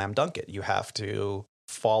just slam dunk it. You have to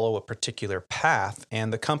follow a particular path.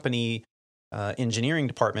 And the company engineering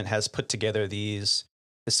department has put together these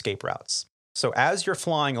escape routes. So as you're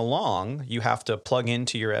flying along, you have to plug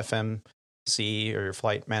into your FMC or your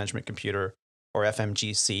flight management computer or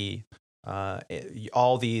FMGC,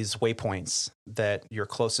 all these waypoints that you're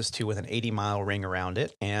closest to with an 80-mile ring around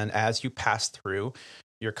it. And as you pass through,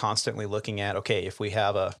 you're constantly looking at, okay, if we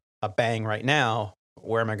have a bang right now,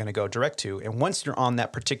 where am I going to go direct to? And once you're on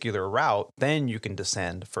that particular route, then you can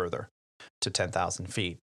descend further to 10,000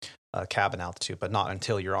 feet cabin altitude, but not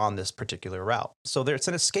until you're on this particular route. So it's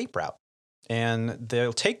an escape route. And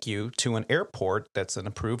they'll take you to an airport that's an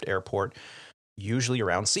approved airport, usually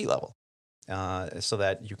around sea level, so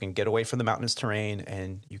that you can get away from the mountainous terrain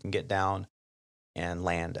and you can get down and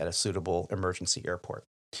land at a suitable emergency airport.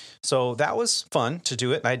 So that was fun to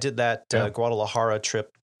do it. And I did that Guadalajara trip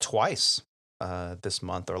twice this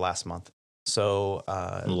month or last month. So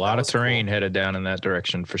a lot of terrain headed down in that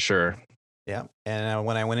direction for sure. Yeah. And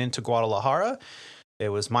when I went into Guadalajara, it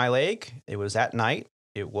was my leg. It was at night.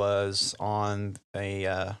 It was on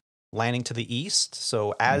a landing to the east.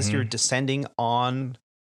 So as you're descending on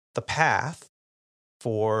the path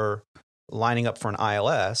for lining up for an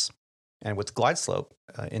ILS and with glide slope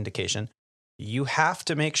indication, you have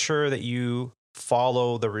to make sure that you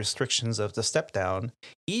follow the restrictions of the step down,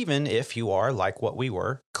 even if you are, like what we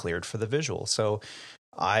were, cleared for the visual. So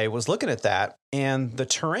I was looking at that, and the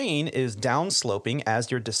terrain is downsloping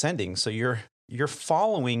as you're descending. So you're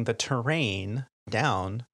following the terrain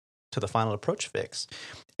down to the final approach fix.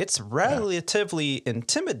 It's relatively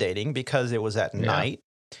intimidating because it was at night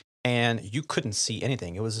and you couldn't see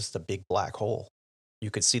anything. It was just a big black hole. You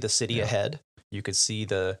could see the city ahead. You could see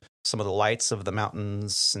some of the lights of the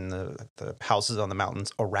mountains and the houses on the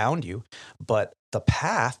mountains around you, but the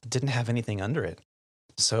path didn't have anything under it.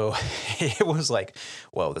 So it was like,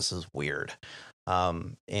 whoa, this is weird.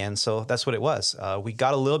 And so that's what it was. We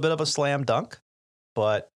got a little bit of a slam dunk,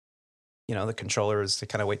 but the controllers, they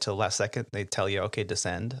kind of wait till the last second. They tell you, okay,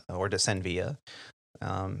 descend or descend via.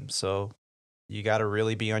 So you got to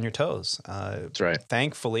really be on your toes. That's right.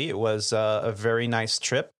 Thankfully, it was a very nice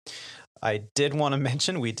trip. I did want to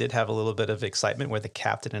mention, we did have a little bit of excitement where the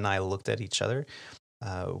captain and I looked at each other.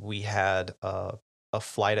 We had a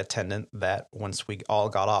flight attendant that once we all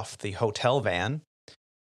got off the hotel van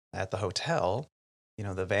at the hotel,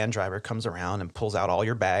 the van driver comes around and pulls out all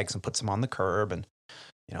your bags and puts them on the curb. And,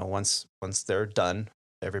 once they're done,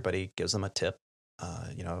 everybody gives them a tip,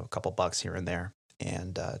 a couple bucks here and there,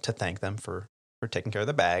 and to thank them for taking care of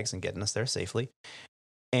the bags and getting us there safely.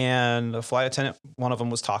 And the flight attendant, one of them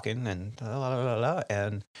was talking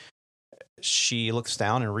and she looks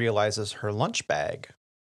down and realizes her lunch bag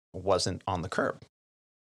wasn't on the curb.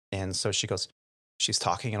 And so she's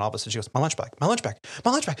talking, and all of a sudden she goes, my lunch bag. No, that's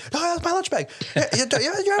my lunch bag. Yeah,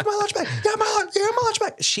 you have my lunch bag. You have my lunch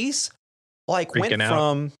bag. She's like, freaking went out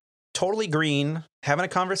from totally green, having a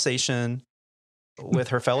conversation with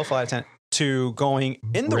her fellow flight attendant, to going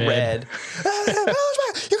in the red. You got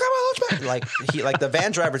my lunch bag. Like the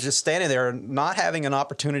van driver's just standing there, not having an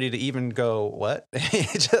opportunity to even go, what?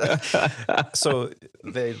 So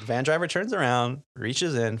the van driver turns around,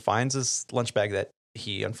 reaches in, finds his lunch bag that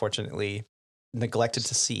he unfortunately neglected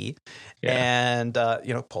to see, and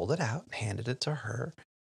pulled it out, handed it to her,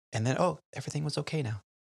 and then everything was okay now.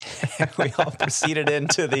 We all proceeded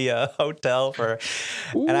into the hotel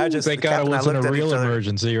and I just, thank God it wasn't a real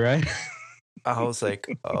emergency, right? I was like,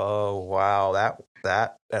 oh wow,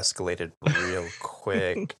 that escalated real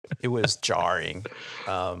quick. It was jarring.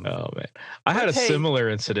 Oh man, I had a similar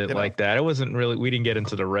incident like that. It wasn't really, we didn't get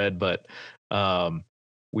into the red, but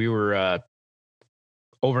we were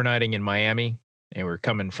overnighting in Miami, and we were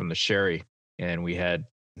coming from the Sherry, and we had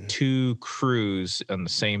two crews on the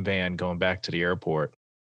same van going back to the airport.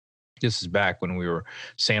 This is back when we were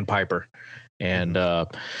Sandpiper. And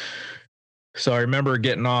so I remember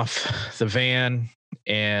getting off the van,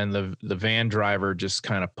 and the van driver just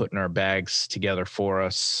kind of putting our bags together for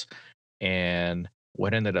us. And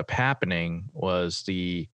what ended up happening was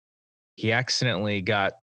he accidentally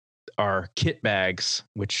got our kit bags,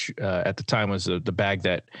 which at the time was the bag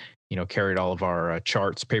that, carried all of our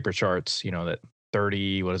charts, paper charts, that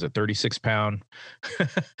 36-pound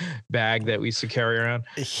bag that we used to carry around.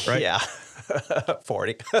 Right? Yeah.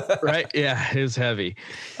 40. Right. Yeah. It was heavy.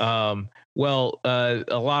 Well, a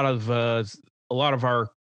lot of our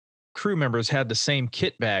crew members had the same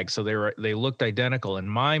kit bag, so they looked identical, and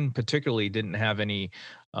mine particularly didn't have any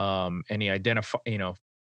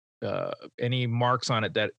any marks on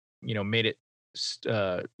it that made it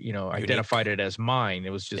identified it as mine.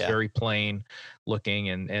 It was just very plain looking,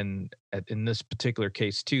 and in this particular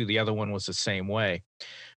case too, the other one was the same way.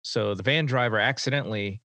 So the van driver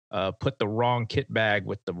accidentally put the wrong kit bag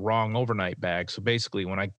with the wrong overnight bag. So basically,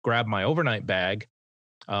 when I grabbed my overnight bag,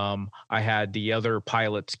 I had the other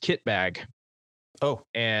pilot's kit bag. Oh.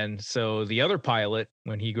 And so the other pilot,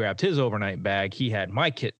 when he grabbed his overnight bag, he had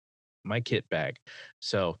my kit bag.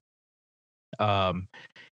 So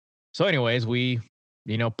anyways, we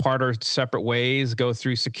part our separate ways, go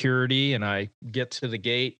through security, and I get to the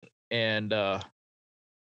gate and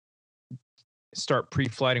start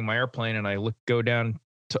pre-flighting my airplane, and I go down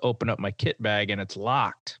to open up my kit bag, and it's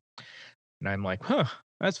locked. And I'm like,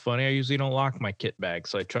 that's funny. I usually don't lock my kit bag.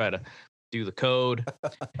 So I try to do the code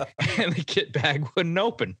and the kit bag wouldn't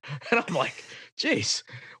open. And I'm like, geez,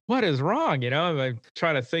 what is wrong? I'm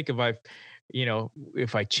trying to think if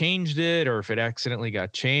I changed it or if it accidentally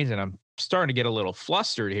got changed, and I'm starting to get a little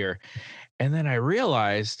flustered here. And then I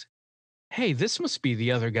realized, hey, this must be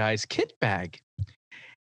the other guy's kit bag.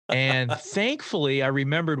 And thankfully I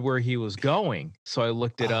remembered where he was going. So I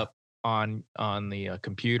looked it up on the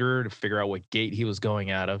computer to figure out what gate he was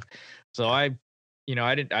going out of. So I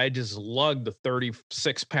just lugged the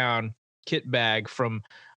 36-pound kit bag from,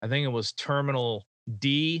 I think it was Terminal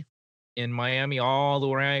D in Miami all the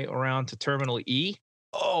way around to Terminal E.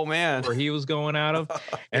 Oh man, where he was going out of.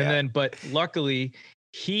 And then, but luckily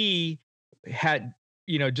he had,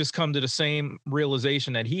 just come to the same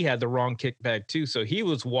realization that he had the wrong kit bag too. So he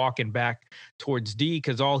was walking back towards D,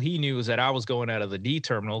 because all he knew was that I was going out of the D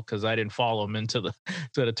terminal, because I didn't follow him into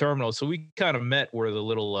the terminal. So we kind of met where the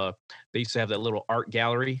little they used to have that little art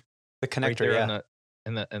gallery, the connector, right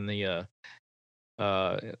in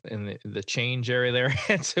the change area there.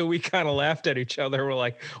 And so we kind of laughed at each other. We're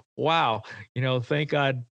like, wow, thank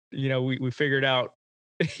God, we figured out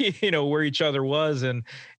where each other was, and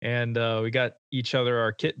we got each other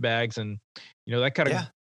our kit bags, and that kind of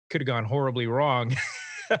could have gone horribly wrong.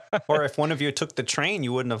 Or if one of you took the train,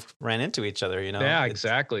 you wouldn't have ran into each other. Yeah,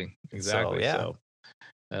 exactly. So, yeah.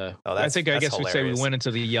 So, I guess hilarious. we say we went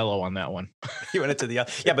into the yellow on that one. You went into the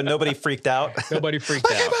yellow, but nobody freaked out. Nobody freaked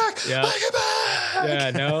out. Back, yeah.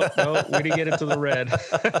 Yeah, no, we didn't get into the red.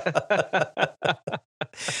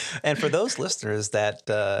 And for those listeners that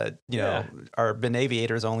are been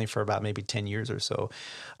aviators only for about maybe 10 years or so,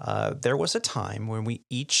 there was a time when we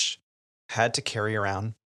each had to carry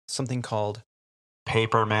around something called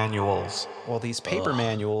paper manuals. Well, these paper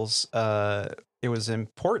manuals, it was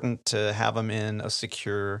important to have them in a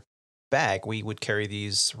secure bag. We would carry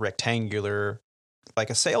these rectangular, like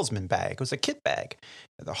a salesman bag. It was a kit bag,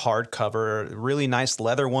 the hardcover, really nice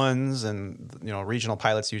leather ones, and regional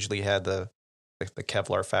pilots usually had the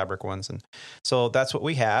Kevlar fabric ones, and so that's what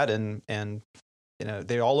we had, and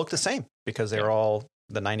they all looked the same because they were all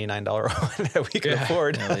the $99 one that we could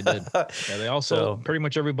afford. Yeah, they did. Yeah, they also pretty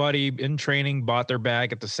much everybody in training bought their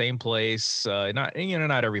bag at the same place. Not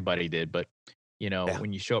everybody did, but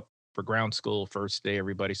when you show up for ground school first day,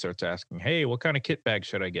 everybody starts asking, "Hey, what kind of kit bag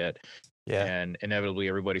should I get?" Yeah, and inevitably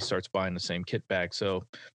everybody starts buying the same kit bag. So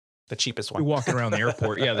the cheapest one. We're walking around the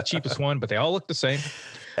airport. Yeah, the cheapest one, but they all look the same.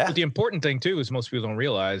 Yeah. But the important thing too is most people don't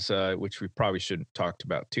realize, which we probably shouldn't talk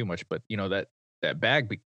about too much, but that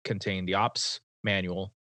bag contained the ops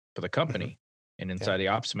manual for the company, and inside the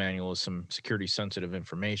ops manual is some security sensitive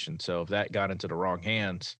information. So if that got into the wrong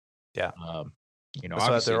hands,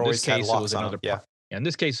 obviously in this case it was another. In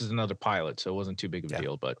this case is another pilot, so it wasn't too big of a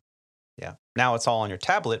deal. But now it's all on your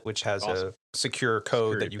tablet, which has a secure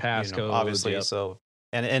code that you passcode, obviously. Yep. So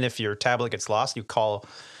and if your tablet gets lost, you call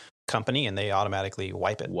company and they automatically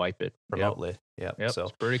wipe it remotely. Yep. So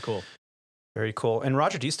it's pretty cool. Very cool. And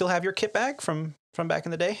Roger, do you still have your kit bag from back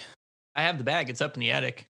in the day? I have the bag. It's up in the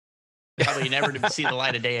attic. Probably never to see the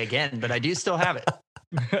light of day again, but I do still have it.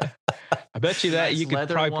 I bet you that nice you could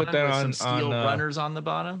probably put that on some steel runners on the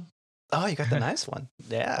bottom. Oh, you got the nice one.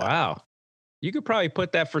 Yeah. Wow. You could probably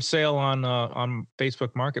put that for sale on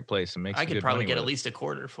Facebook Marketplace and make. I could probably get at least a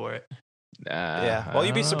quarter for it. Yeah. Well,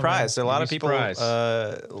 you'd be surprised. A lot of people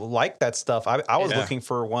like that stuff. I was looking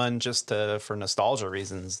for one just for nostalgia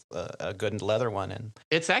reasons, a good leather one. And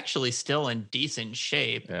it's actually still in decent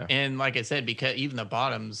shape. Yeah. And like I said, because even the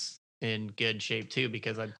bottom's in good shape too,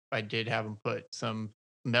 because I did have them put some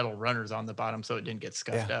metal runners on the bottom so it didn't get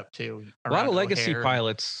scuffed up too. A lot of legacy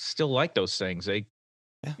pilots still like those things. They,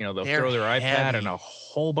 they'll throw their iPad and a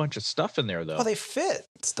whole bunch of stuff in there though. Well, they fit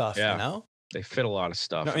stuff, They fit a lot of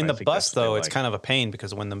stuff. No, in the bus, though, it's kind of a pain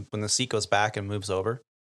because when the seat goes back and moves over,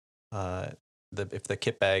 if the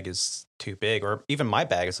kit bag is too big, or even my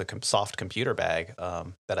bag is a soft computer bag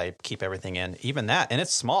that I keep everything in, even that, and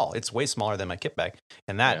it's small. It's way smaller than my kit bag,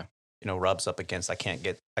 and that rubs up against. I can't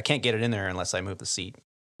get it in there unless I move the seat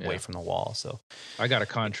away from the wall. So I got a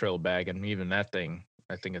Contrail bag, and even that thing,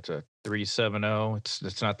 I think it's a 370.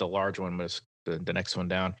 It's not the large one, but it's the next one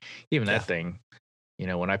down. Even that thing.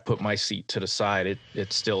 When I put my seat to the side,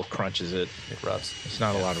 it still crunches it. It rubs. It's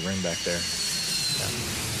not a lot of room back there.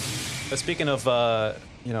 Yeah. But speaking of,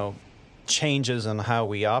 changes in how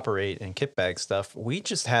we operate in kit bag stuff, we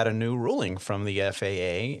just had a new ruling from the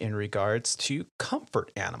FAA in regards to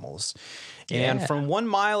comfort animals. And from 1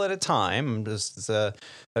 mile at a time, just a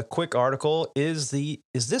quick article, is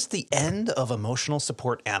this the end of emotional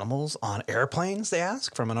support animals on airplanes, they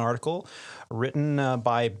ask, from an article written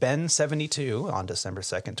by Ben72 on December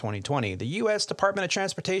 2nd, 2020. The U.S. Department of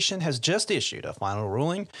Transportation has just issued a final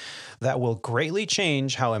ruling that will greatly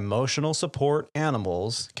change how emotional support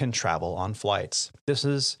animals can travel on flights. This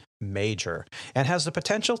is major and has the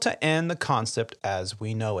potential to end the concept as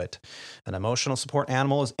we know it. An emotional support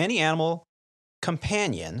animal is any animal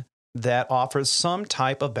companion that offers some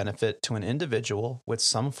type of benefit to an individual with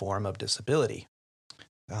some form of disability.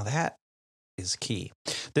 Now that is key.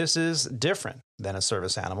 This is different than a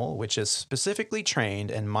service animal, which is specifically trained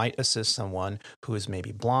and might assist someone who is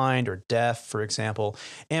maybe blind or deaf, for example.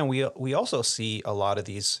 And we also see a lot of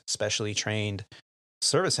these specially trained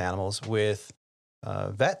service animals with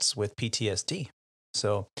vets with PTSD.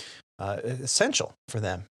 So essential for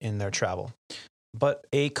them in their travel. But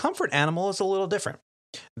a comfort animal is a little different.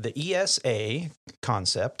 The ESA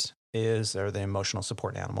concept or the emotional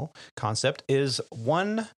support animal concept is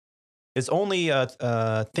only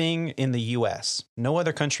a thing in the U.S. No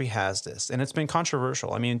other country has this, and it's been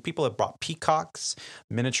controversial. I mean, people have brought peacocks,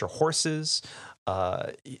 miniature horses.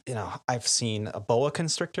 I've seen a boa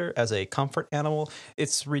constrictor as a comfort animal.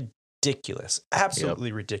 It's ridiculous,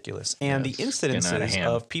 absolutely ridiculous. And the incidences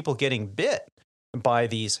of people getting bit by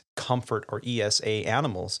these comfort or ESA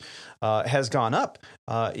animals has gone up.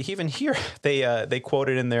 Even here, they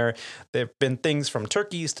quoted in there, there have been things from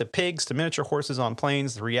turkeys to pigs to miniature horses on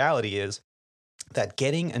planes. The reality is that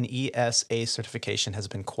getting an ESA certification has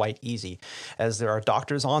been quite easy, as there are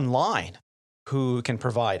doctors online who can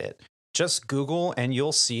provide it. Just Google and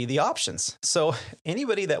you'll see the options. So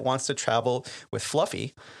anybody that wants to travel with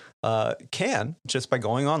Fluffy can, just by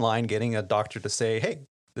going online, getting a doctor to say, hey,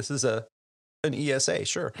 this is an ESA,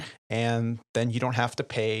 sure. And then you don't have to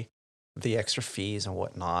pay the extra fees and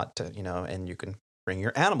whatnot, and you can bring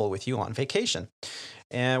your animal with you on vacation.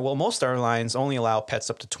 And most airlines only allow pets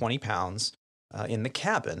up to 20 pounds in the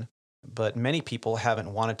cabin, but many people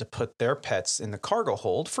haven't wanted to put their pets in the cargo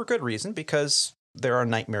hold for good reason, because there are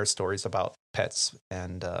nightmare stories about pets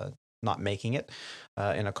and not making it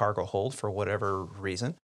in a cargo hold for whatever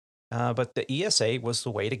reason. But the ESA was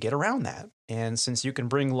the way to get around that. And since you can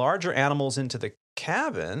bring larger animals into the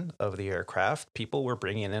cabin of the aircraft, people were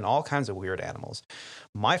bringing in all kinds of weird animals.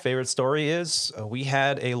 My favorite story is we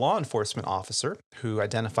had a law enforcement officer who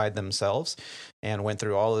identified themselves and went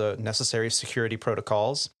through all the necessary security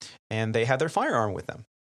protocols, and they had their firearm with them,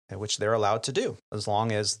 which they're allowed to do as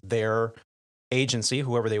long as their agency,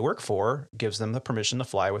 whoever they work for, gives them the permission to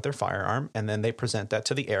fly with their firearm. And then they present that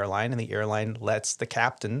to the airline, and the airline lets the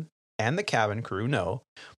captain and the cabin crew know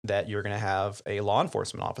that you're going to have a law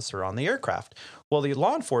enforcement officer on the aircraft. Well, the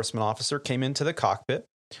law enforcement officer came into the cockpit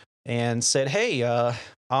and said, hey,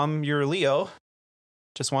 I'm your Leo.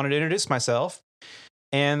 Just wanted to introduce myself.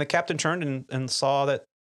 And the captain turned and saw that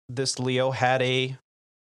this Leo had a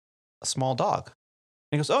small dog.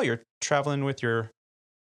 And he goes, oh, you're traveling with your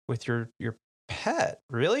pet,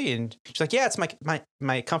 really? And she's like, yeah, it's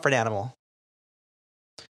my comfort animal.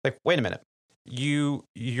 Like, wait a minute. You're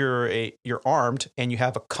armed and you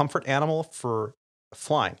have a comfort animal for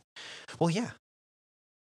flying. Well, yeah.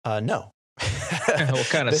 No. What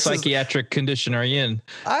kind of psychiatric condition are you in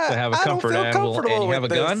to have a comfort animal and you have a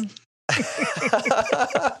gun?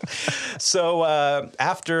 So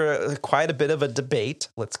after quite a bit of a debate,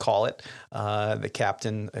 let's call it, the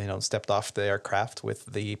captain, stepped off the aircraft with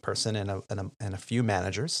the person and a few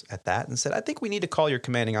managers at that, and said, "I think we need to call your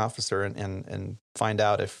commanding officer and find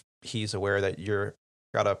out if he's aware that you're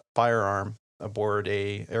got a firearm aboard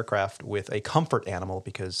a aircraft with a comfort animal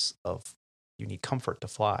because of you need comfort to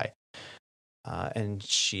fly." And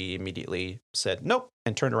she immediately said, "Nope,"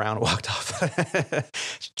 and turned around and walked off.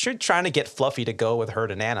 She's trying to get Fluffy to go with her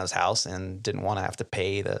to Nana's house and didn't want to have to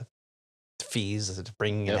pay the fees of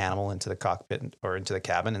bringing an animal into the cockpit or into the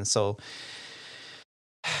cabin. And so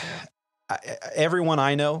everyone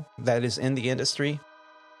I know that is in the industry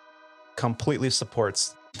completely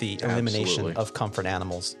supports the elimination of comfort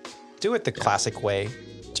animals. Do it the classic way.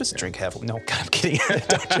 Just drink heavily. No, I'm kidding.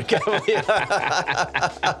 Don't drink heavily.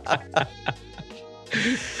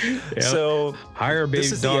 So hire a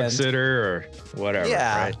baby dog sitter or whatever.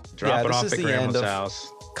 Yeah, right? Drop it off at grandma's house.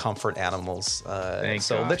 Comfort animals.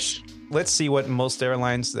 So let's see what most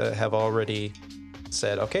airlines have already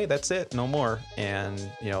said. Okay, that's it, no more. And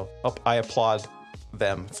I applaud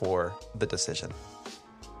them for the decision.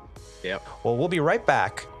 Yep. Well, we'll be right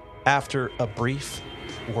back after a brief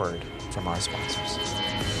word from our sponsors.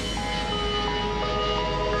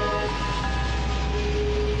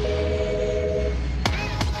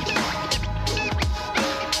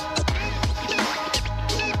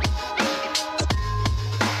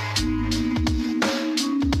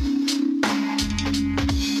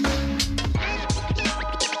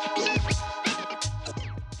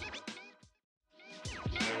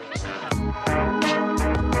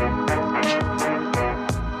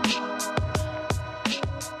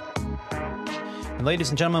 And ladies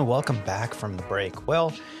and gentlemen, welcome back from the break.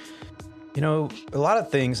 Well, a lot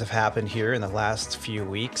of things have happened here in the last few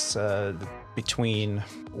weeks between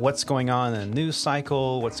what's going on in the news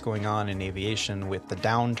cycle, what's going on in aviation with the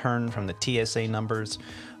downturn from the TSA numbers.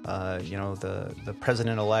 The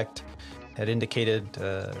president-elect had indicated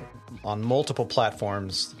on multiple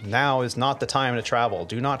platforms, now is not the time to travel.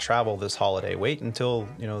 Do not travel this holiday. Wait until,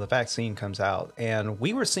 the vaccine comes out. And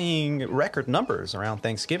we were seeing record numbers around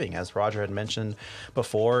Thanksgiving, as Roger had mentioned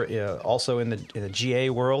before. Also in the GA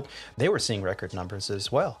world, they were seeing record numbers as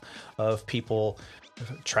well of people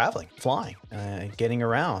traveling, flying, getting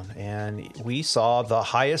around. And we saw the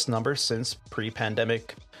highest numbers since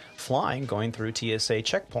pre-pandemic flying going through TSA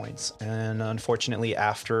checkpoints. And unfortunately,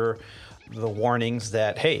 after the warnings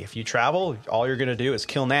that, hey, if you travel, all you're going to do is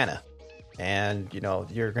kill Nana. And,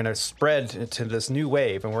 you're going to spread to this new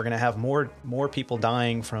wave, and we're going to have more people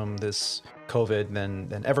dying from this COVID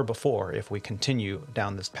than ever before if we continue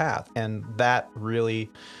down this path. And that really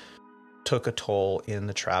took a toll in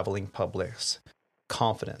the traveling public's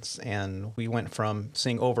confidence. And we went from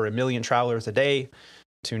seeing over 1 million travelers a day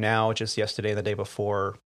to now, just yesterday and the day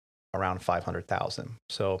before, around 500,000.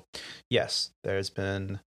 So yes, there's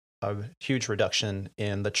been a huge reduction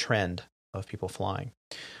in the trend of people flying.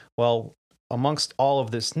 Well, amongst all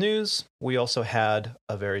of this news, we also had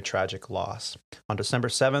a very tragic loss. On December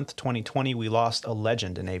 7th, 2020, we lost a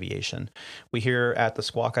legend in aviation. We here at the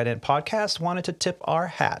Squawk Ident podcast wanted to tip our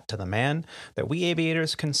hat to the man that we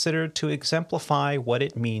aviators considered to exemplify what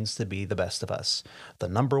it means to be the best of us, the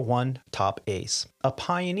number one top ace, a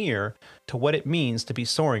pioneer to what it means to be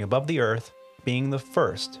soaring above the earth, being the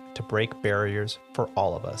first to break barriers for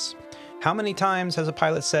all of us. How many times has a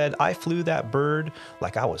pilot said, "I flew that bird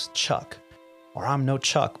like I was Chuck," or "I'm no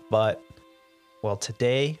Chuck, but..." Well,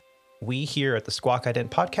 today, we here at the Squawk Ident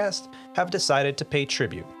podcast have decided to pay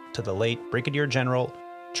tribute to the late Brigadier General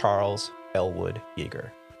Charles Elwood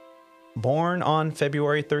Yeager. Born on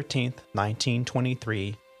February 13th,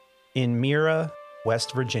 1923, in Mira,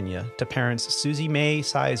 West Virginia, to parents Susie Mae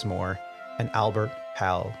Sizemore and Albert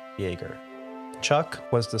Hal Yeager. Chuck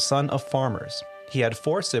was the son of farmers. He had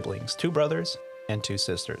 4 siblings, 2 brothers and 2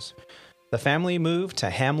 sisters. The family moved to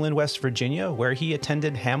Hamlin, West Virginia, where he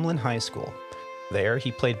attended Hamlin High School. There,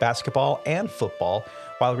 he played basketball and football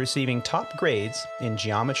while receiving top grades in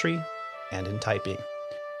geometry and in typing.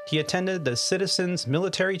 He attended the Citizens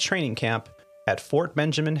Military Training Camp at Fort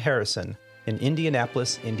Benjamin Harrison in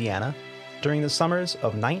Indianapolis, Indiana, during the summers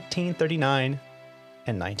of 1939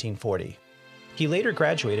 and 1940. He later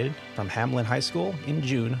graduated from Hamlin High School in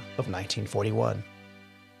June of 1941.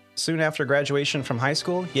 Soon after graduation from high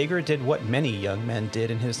school, Yeager did what many young men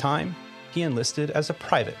did in his time. He enlisted as a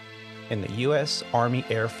private in the U.S. Army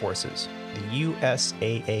Air Forces, the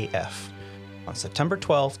USAAF, on September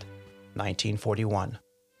 12, 1941,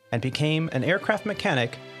 and became an aircraft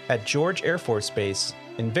mechanic at George Air Force Base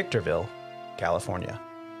in Victorville, California.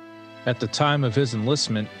 At the time of his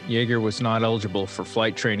enlistment, Yeager was not eligible for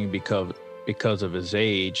flight training because of his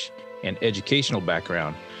age and educational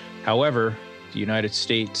background. However, the United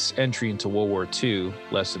States' entry into World War II,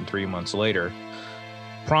 less than 3 months later,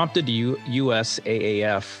 prompted the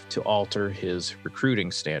USAAF to alter his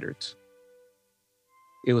recruiting standards.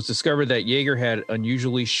 It was discovered that Yeager had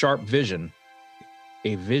unusually sharp vision,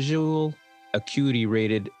 a visual acuity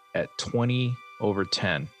rated at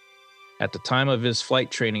 20/10. At the time of his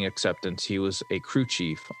flight training acceptance, he was a crew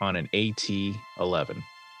chief on an AT-11.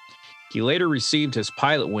 He later received his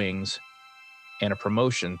pilot wings and a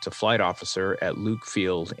promotion to flight officer at Luke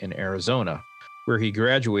Field in Arizona, where he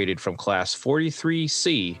graduated from Class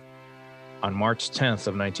 43C on March 10th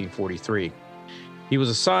of 1943. He was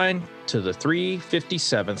assigned to the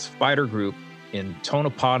 357th Fighter Group in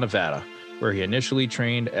Tonopah, Nevada, where he initially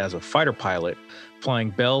trained as a fighter pilot,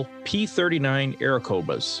 flying Bell P-39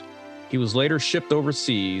 Airacobas. He was later shipped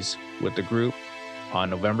overseas with the group on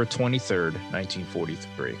November 23rd,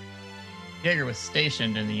 1943. Yeager was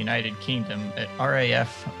stationed in the United Kingdom at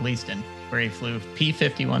RAF Leiston, where he flew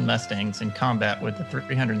P-51 Mustangs in combat with the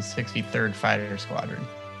 363rd Fighter Squadron.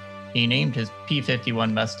 He named his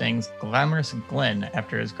P-51 Mustangs Glamorous Glen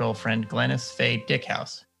after his girlfriend Glenys Faye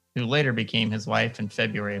Dickhouse, who later became his wife in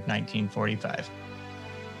February of 1945.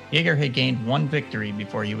 Yeager had gained one victory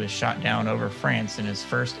before he was shot down over France in his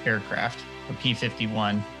first aircraft, a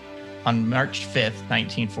P-51, on March 5th,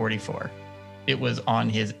 1944. It was on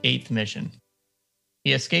his 8th mission.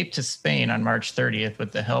 He escaped to Spain on March 30th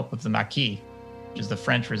with the help of the Maquis, which is the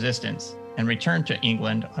French resistance, and returned to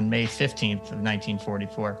England on May 15th of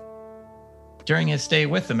 1944. During his stay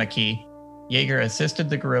with the Maquis, Yeager assisted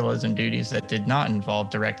the guerrillas in duties that did not involve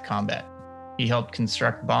direct combat. He helped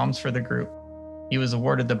construct bombs for the group. He was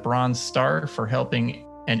awarded the Bronze Star for helping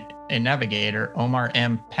a navigator, Omar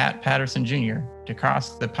M. Pat Patterson Jr., to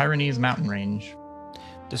cross the Pyrenees mountain range.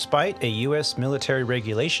 Despite a U.S. military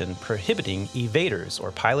regulation prohibiting evaders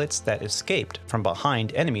or pilots that escaped from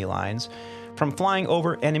behind enemy lines from flying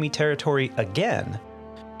over enemy territory again,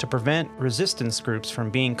 to prevent resistance groups from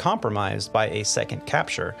being compromised by a second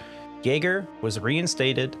capture, Yeager was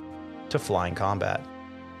reinstated to flying combat.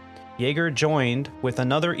 Yeager joined with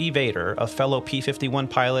another evader, a fellow P-51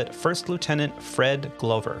 pilot, First Lieutenant Fred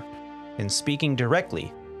Glover, in speaking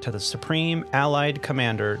directly to the Supreme Allied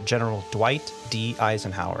Commander General Dwight D.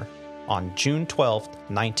 Eisenhower on June 12,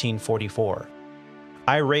 1944.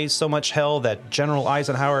 "I raised so much hell that General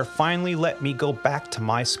Eisenhower finally let me go back to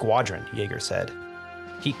my squadron," Yeager said.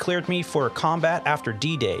 "He cleared me for combat after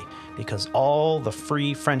D-Day because all the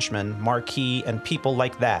free Frenchmen, Marquis, and people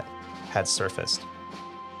like that had surfaced."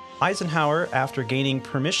 Eisenhower, after gaining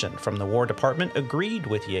permission from the War Department, agreed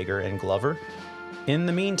with Yeager and Glover. In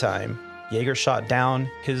the meantime, Yeager shot down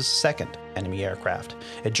his second enemy aircraft,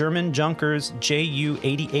 a German Junkers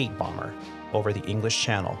Ju-88 bomber, over the English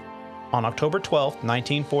Channel. On October 12,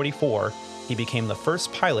 1944, he became the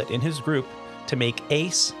first pilot in his group to make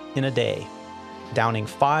ace in a day, downing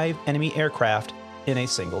 5 enemy aircraft in a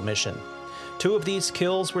single mission. 2 of these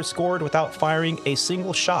kills were scored without firing a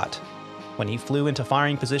single shot. When he flew into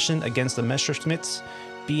firing position against the Messerschmitt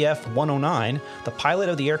Bf-109, the pilot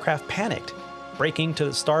of the aircraft panicked, braking to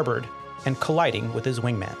the starboard and colliding with his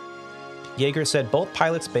wingman. Yeager said both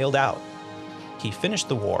pilots bailed out. He finished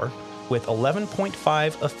the war with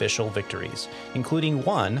 11.5 official victories, including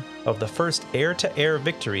one of the first air-to-air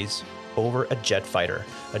victories over a jet fighter,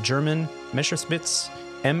 a German Messerschmitt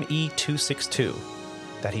Me-262,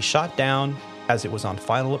 that he shot down as it was on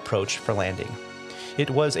final approach for landing. It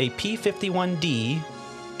was a P-51D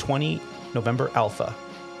 20 November Alpha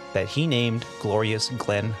that he named Glorious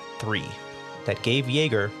Glen 3 that gave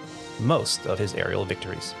Yeager most of his aerial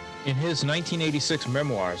victories. In his 1986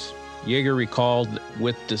 memoirs, Yeager recalled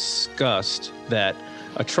with disgust that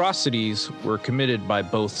atrocities were committed by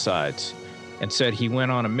both sides, and said he went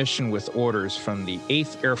on a mission with orders from the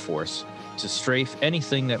 8th Air Force to strafe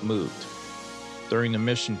anything that moved. During the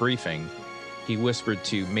mission briefing, he whispered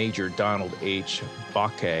to Major Donald H.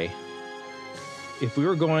 Bakke, "If we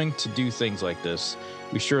were going to do things like this,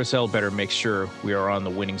 we sure as hell better make sure we are on the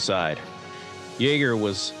winning side." Yeager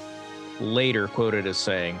was later quoted as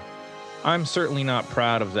saying, "I'm certainly not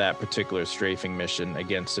proud of that particular strafing mission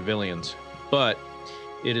against civilians, but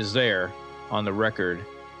it is there on the record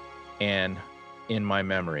and in my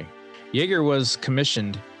memory." Yeager was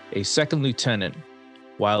commissioned a second lieutenant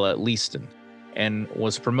while at Leiston and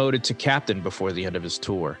was promoted to captain before the end of his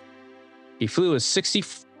tour. He flew his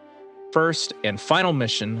 61st and final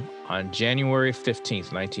mission on January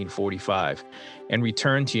 15th, 1945, and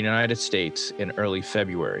returned to the United States in early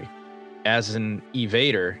February. As an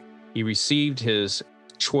evader, he received his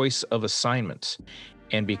choice of assignments,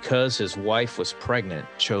 and because his wife was pregnant,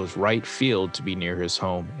 chose Wright Field to be near his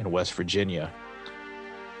home in West Virginia.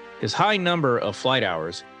 His high number of flight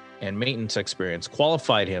hours and maintenance experience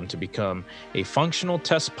qualified him to become a functional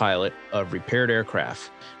test pilot of repaired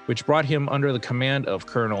aircraft, which brought him under the command of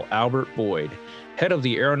Colonel Albert Boyd, head of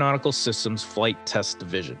the Aeronautical Systems Flight Test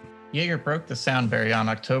Division. Yeager broke the sound barrier on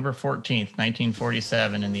October 14,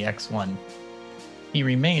 1947 in the X-1. He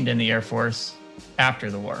remained in the Air Force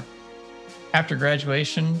after the war. After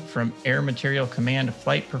graduation from Air Material Command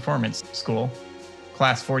Flight Performance School,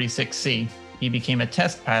 Class 46C, he became a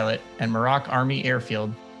test pilot at Muroc Army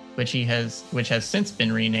Airfield, which has since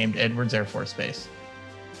been renamed Edwards Air Force Base.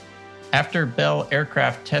 After Bell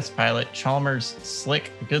aircraft test pilot Chalmers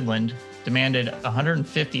Slick Goodland demanded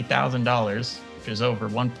 $150,000, which is over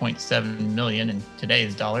 $1.7 million in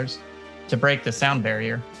today's dollars, to break the sound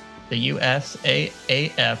barrier, the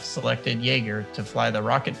USAF selected Yeager to fly the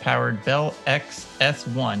rocket-powered Bell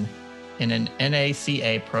XS-1 in an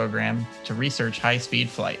NACA program to research high-speed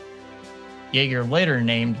flight. Yeager later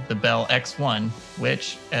named the Bell X-1,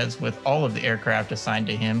 which, as with all of the aircraft assigned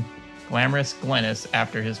to him, Glamorous Glennis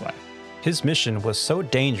after his wife. His mission was so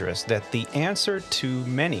dangerous that the answer to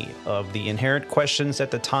many of the inherent questions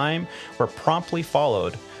at the time were promptly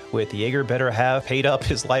followed, with Yeager better have paid up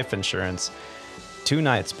his life insurance. 2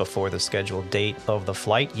 nights before the scheduled date of the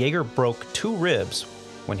flight, Yeager broke 2 ribs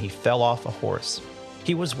when he fell off a horse.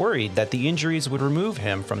 He was worried that the injuries would remove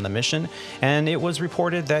him from the mission, and it was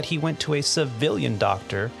reported that he went to a civilian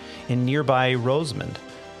doctor in nearby Rosamond,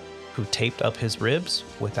 who taped up his ribs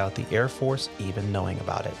without the Air Force even knowing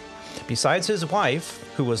about it. Besides his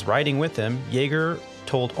wife, who was riding with him, Yeager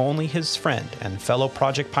told only his friend and fellow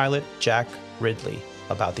project pilot Jack Ridley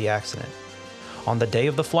about the accident. On the day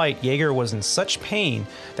of the flight, Yeager was in such pain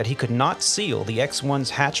that he could not seal the X-1's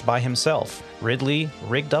hatch by himself. Ridley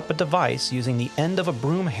rigged up a device using the end of a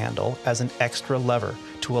broom handle as an extra lever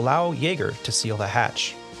to allow Yeager to seal the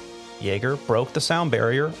hatch. Yeager broke the sound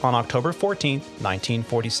barrier on October 14,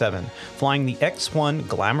 1947, flying the X-1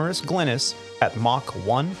 Glamorous Glennis at Mach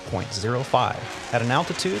 1.05 at an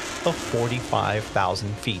altitude of 45,000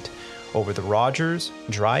 feet over the Rogers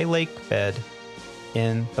Dry Lake bed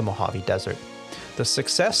in the Mojave Desert. The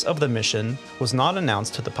success of the mission was not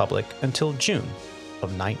announced to the public until June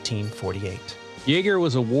of 1948. Yeager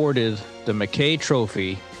was awarded the Mackay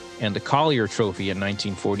Trophy and the Collier Trophy in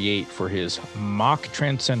 1948 for his Mach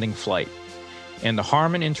transcending flight, and the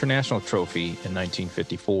Harmon International Trophy in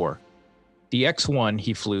 1954. The X-1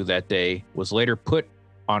 he flew that day was later put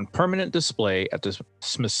on permanent display at the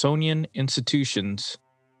Smithsonian Institution's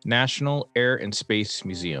National Air and Space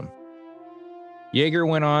Museum. Yeager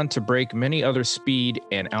went on to break many other speed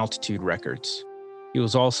and altitude records. He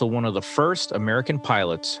was also one of the first American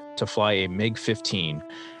pilots to fly a MiG-15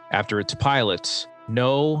 after its pilots,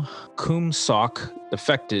 No Kum Sok,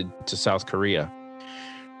 defected to South Korea.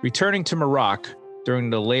 Returning to Muroc during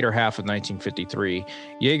the later half of 1953,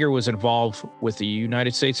 Yeager was involved with the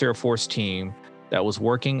United States Air Force team that was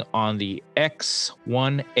working on the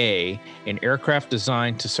X-1A, an aircraft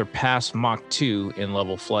designed to surpass Mach 2 in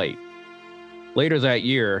level flight. Later that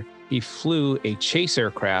year, he flew a chase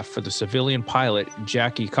aircraft for the civilian pilot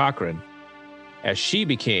Jackie Cochran, as she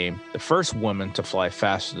became the first woman to fly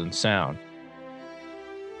faster than sound.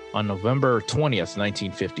 On November 20th,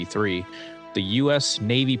 1953, the U.S.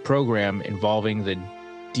 Navy program involving the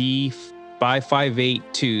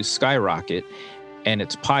D-5582 Skyrocket and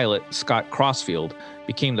its pilot, Scott Crossfield,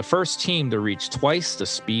 became the first team to reach twice the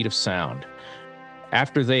speed of sound.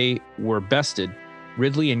 After they were bested,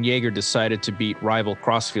 Ridley and Yeager decided to beat rival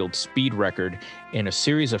Crossfield's speed record in a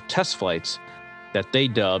series of test flights that they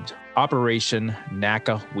dubbed Operation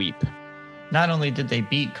NACA Weep. Not only did they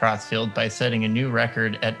beat Crossfield by setting a new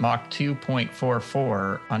record at Mach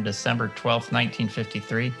 2.44 on December 12,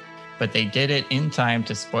 1953, but they did it in time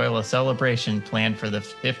to spoil a celebration planned for the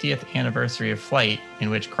 50th anniversary of flight, in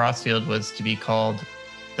which Crossfield was to be called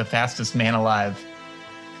the fastest man alive.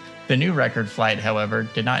 The new record flight, however,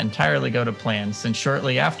 did not entirely go to plan, since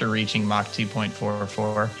shortly after reaching Mach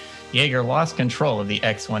 2.44, Yeager lost control of the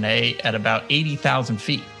X-1A at about 80,000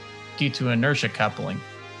 feet due to inertia coupling,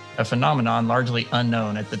 a phenomenon largely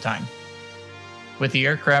unknown at the time. With the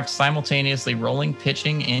aircraft simultaneously rolling,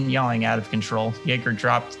 pitching, and yawing out of control, Yeager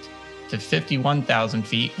dropped to 51,000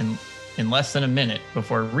 feet in less than a minute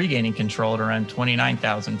before regaining control at around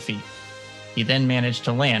 29,000 feet. He then managed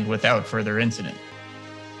to land without further incident.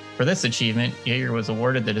 For this achievement, Yeager was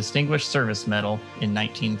awarded the Distinguished Service Medal in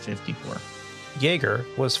 1954. Yeager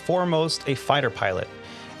was foremost a fighter pilot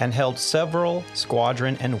and held several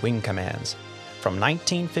squadron and wing commands. From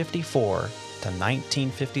 1954 to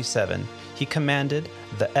 1957, he commanded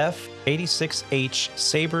the F-86H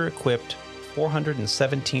Sabre-equipped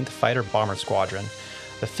 417th Fighter Bomber Squadron,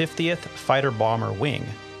 the 50th Fighter Bomber Wing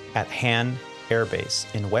at Hahn Air Base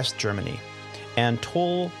in West Germany, and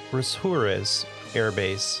Tol-Resures Air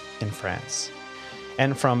Base in France.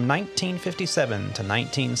 And from 1957 to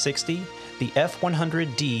 1960, the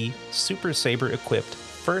F-100D Super Sabre-equipped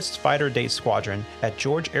 1st Fighter Day Squadron at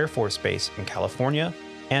George Air Force Base in California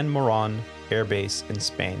and Morón Air Base in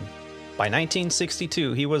Spain. By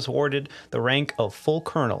 1962, he was awarded the rank of full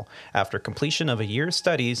colonel after completion of a year's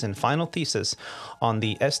studies and final thesis on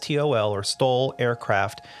the STOL or STOL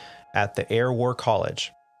aircraft at the Air War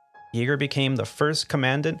College. Yeager became the first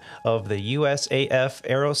commandant of the USAF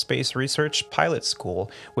Aerospace Research Pilot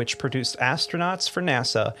School, which produced astronauts for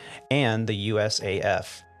NASA and the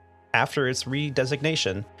USAF, after its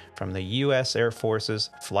redesignation from the U.S. Air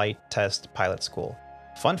Force's Flight Test Pilot School.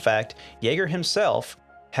 Fun fact, Yeager himself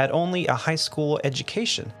had only a high school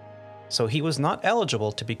education, so he was not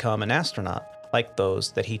eligible to become an astronaut like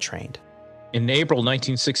those that he trained. In April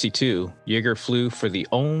 1962, Yeager flew for the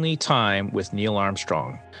only time with Neil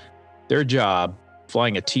Armstrong. Their job,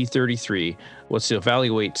 flying a T-33, was to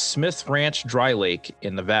evaluate Smith Ranch Dry Lake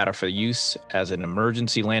in Nevada for use as an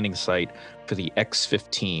emergency landing site for the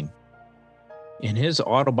X-15. In his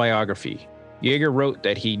autobiography, Yeager wrote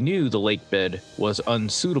that he knew the lake bed was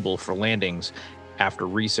unsuitable for landings after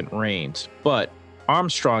recent rains, but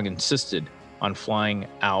Armstrong insisted on flying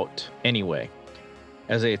out anyway.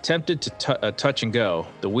 As they attempted to touch and go,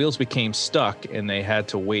 the wheels became stuck and they had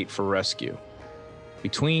to wait for rescue.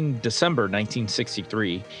 Between December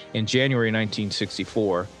 1963 and January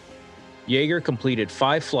 1964, Yeager completed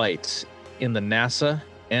 5 flights in the NASA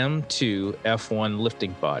M2 F1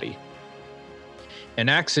 lifting body. An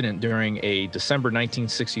accident during a December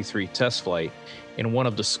 1963 test flight in one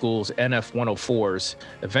of the school's NF-104s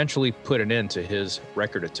eventually put an end to his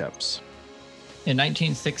record attempts. In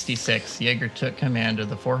 1966, Yeager took command of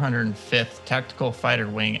the 405th Tactical Fighter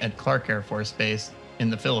Wing at Clark Air Force Base in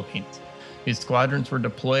the Philippines, whose squadrons were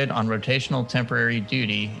deployed on rotational temporary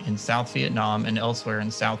duty in South Vietnam and elsewhere in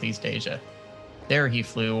Southeast Asia. There he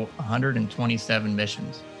flew 127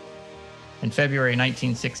 missions. In February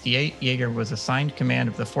 1968, Yeager was assigned command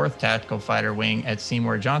of the 4th Tactical Fighter Wing at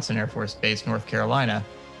Seymour Johnson Air Force Base, North Carolina,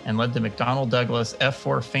 and led the McDonnell Douglas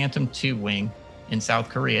F-4 Phantom II Wing in South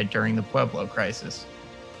Korea during the Pueblo Crisis.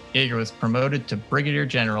 Yeager was promoted to Brigadier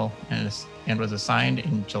General and was assigned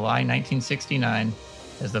in July 1969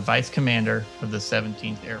 as the Vice Commander of the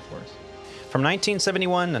 17th Air Force. From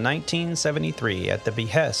 1971 to 1973, at the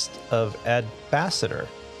behest of Ambassador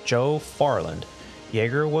Joe Farland,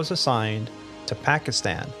 Yeager was assigned to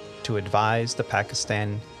Pakistan to advise the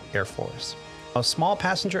Pakistan Air Force. A small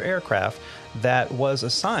passenger aircraft that was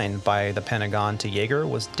assigned by the Pentagon to Yeager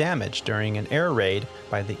was damaged during an air raid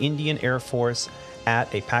by the Indian Air Force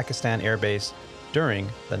at a Pakistan airbase during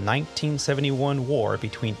the 1971 war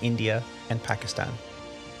between India and Pakistan.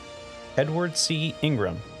 Edward C.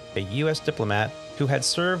 Ingram, a U.S. diplomat who had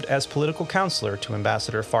served as political counselor to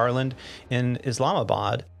Ambassador Farland in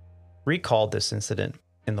Islamabad, recalled this incident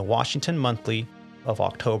in the Washington Monthly of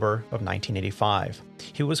October of 1985.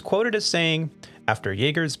 He was quoted as saying, after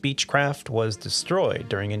Yeager's Beechcraft was destroyed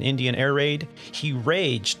during an Indian air raid, he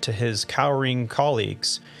raged to his cowering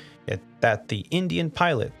colleagues that the Indian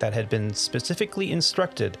pilot that had been specifically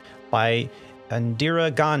instructed by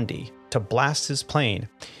Indira Gandhi to blast his plane.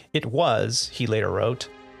 It was, he later wrote,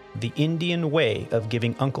 the Indian way of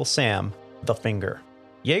giving Uncle Sam the finger.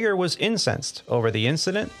 Yeager was incensed over the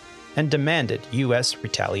incident and demanded U.S.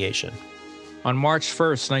 retaliation. On March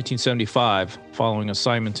 1st, 1975, following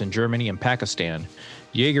assignments in Germany and Pakistan,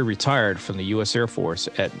 Yeager retired from the U.S. Air Force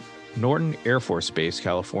at Norton Air Force Base,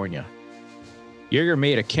 California. Yeager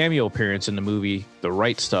made a cameo appearance in the movie The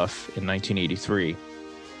Right Stuff in 1983.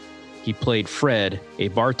 He played Fred, a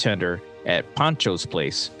bartender at Pancho's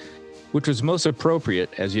Place, which was most appropriate,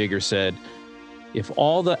 as Yeager said, if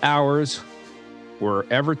all the hours were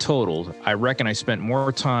ever totaled, I reckon I spent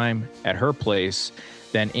more time at her place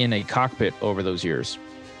than in a cockpit over those years.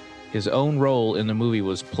 His own role in the movie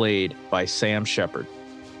was played by Sam Shepard.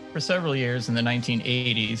 For several years in the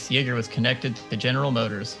 1980s, Yeager was connected to General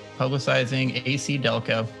Motors, publicizing AC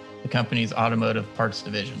Delco, the company's automotive parts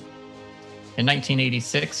division. In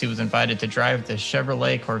 1986, he was invited to drive the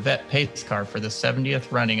Chevrolet Corvette pace car for the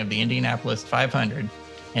 70th running of the Indianapolis 500,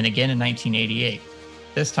 and again in 1988,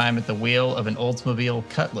 this time at the wheel of an Oldsmobile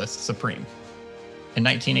Cutlass Supreme. In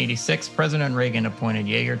 1986, President Reagan appointed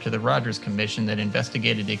Yeager to the Rogers Commission that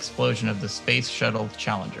investigated the explosion of the Space Shuttle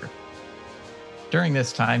Challenger. During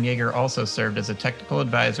this time, Yeager also served as a technical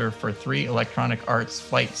advisor for 3 Electronic Arts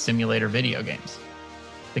flight simulator video games.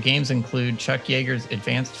 The games include Chuck Yeager's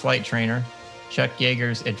Advanced Flight Trainer, Chuck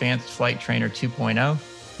Yeager's Advanced Flight Trainer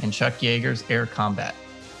 2.0, and Chuck Yeager's Air Combat.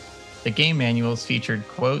 The game manuals featured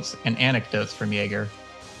quotes and anecdotes from Yeager,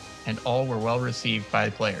 and all were well received by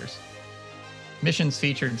players. Missions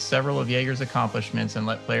featured several of Yeager's accomplishments and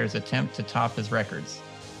let players attempt to top his records.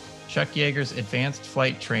 Chuck Yeager's Advanced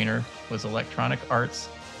Flight Trainer was Electronic Arts'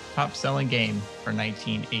 top-selling game for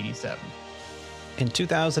 1987. In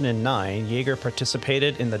 2009, Yeager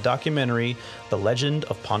participated in the documentary The Legend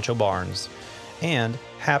of Pancho Barnes and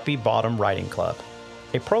Happy Bottom Riding Club,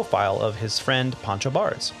 a profile of his friend Pancho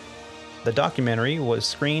Barnes. The documentary was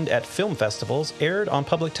screened at film festivals, aired on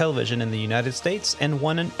public television in the United States, and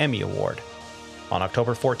won an Emmy Award. On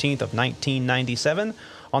October 14th of 1997,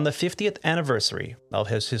 on the 50th anniversary of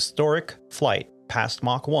his historic flight past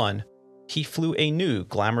Mach 1, he flew a new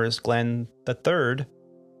Glamorous Glenn III,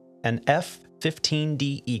 an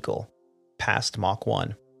F-15D Eagle, past Mach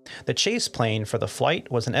 1. The chase plane for the flight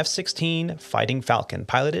was an F-16 Fighting Falcon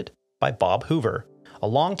piloted by Bob Hoover, a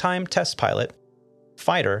longtime test pilot,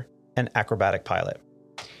 fighter, and acrobatic pilot.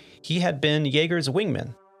 He had been Yeager's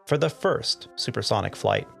wingman for the first supersonic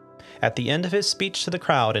flight. At the end of his speech to the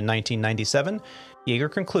crowd in 1997,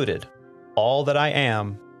 Yeager concluded, "All that I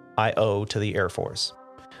am, I owe to the Air Force."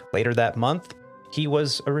 Later that month, he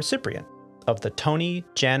was a recipient of the Tony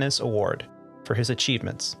Jannus Award for his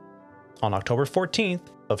achievements. On October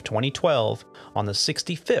 14th of 2012, on the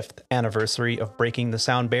 65th anniversary of breaking the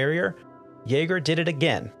sound barrier, Yeager did it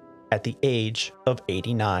again at the age of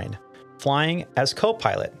 89, flying as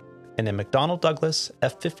co-pilot in a McDonnell Douglas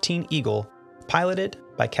F-15 Eagle piloted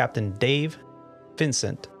by Captain Dave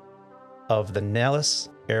Vincent of the Nellis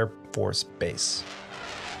Air Force Base.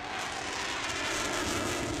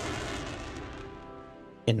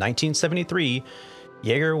 In 1973,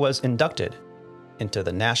 Yeager was inducted into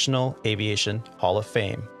the National Aviation Hall of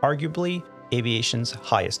Fame, arguably aviation's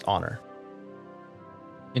highest honor.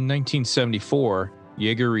 In 1974,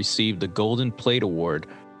 Yeager received the Golden Plate Award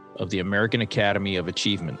of the American Academy of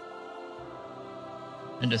Achievement.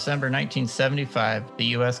 In December 1975, the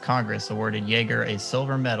U.S. Congress awarded Yeager a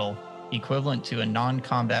silver medal equivalent to a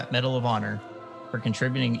non-combat Medal of Honor for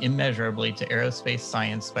contributing immeasurably to aerospace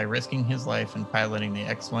science by risking his life in piloting the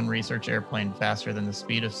X-1 research airplane faster than the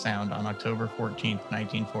speed of sound on October 14,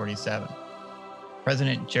 1947.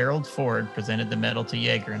 President Gerald Ford presented the medal to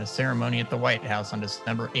Yeager in a ceremony at the White House on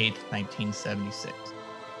December 8, 1976.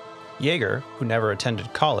 Yeager, who never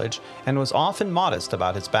attended college and was often modest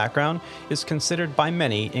about his background, is considered by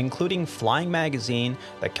many, including Flying Magazine,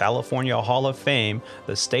 the California Hall of Fame,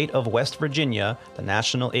 the state of West Virginia, the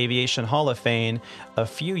National Aviation Hall of Fame, a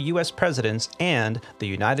few U.S. presidents, and the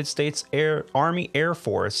United States Army Air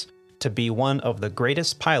Force, to be one of the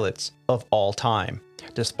greatest pilots of all time.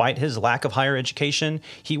 Despite his lack of higher education,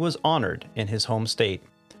 he was honored in his home state.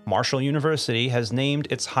 Marshall University has named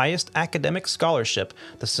its highest academic scholarship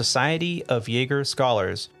the Society of Yeager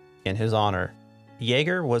Scholars in his honor.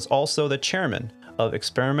 Yeager was also the chairman of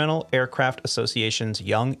Experimental Aircraft Association's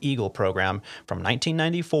Young Eagle program from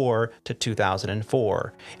 1994 to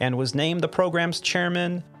 2004 and was named the program's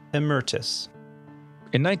chairman emeritus.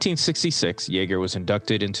 In 1966, Yeager was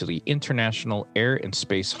inducted into the International Air and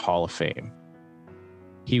Space Hall of Fame.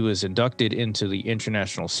 He was inducted into the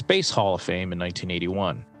International Space Hall of Fame in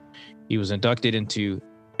 1981. He was inducted into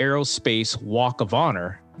Aerospace Walk of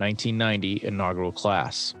Honor 1990 inaugural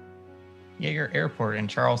class. Yeager Airport in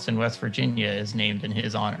Charleston, West Virginia is named in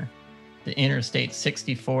his honor. The Interstate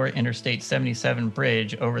 64, Interstate 77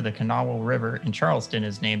 bridge over the Kanawha River in Charleston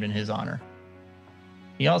is named in his honor.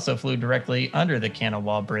 He also flew directly under the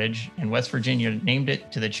Kanawha Bridge, and West Virginia named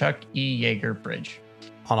it to the Chuck E. Yeager Bridge.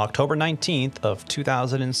 On October 19th of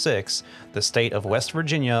 2006, the state of West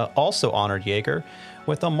Virginia also honored Yeager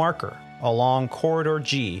with a marker along Corridor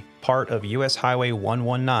G, part of U.S. Highway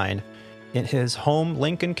 119, in his home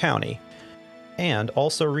Lincoln County, and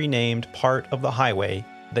also renamed part of the highway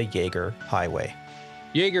the Yeager Highway.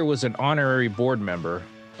 Yeager was an honorary board member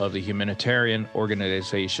of the humanitarian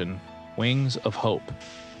organization Wings of Hope.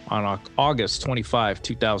 On August 25,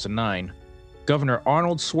 2009, Governor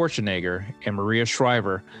Arnold Schwarzenegger and Maria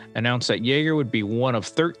Shriver announced that Yeager would be one of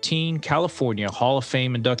 13 California Hall of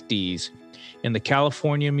Fame inductees in the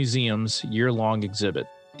California Museum's year-long exhibit.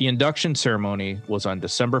 The induction ceremony was on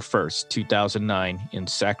December 1st, 2009 in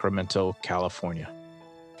Sacramento, California.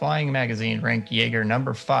 Flying Magazine ranked Yeager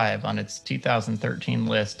number 5 on its 2013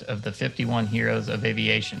 list of the 51 heroes of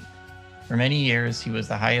aviation. For many years, he was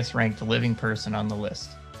the highest-ranked living person on the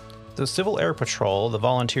list. The Civil Air Patrol, the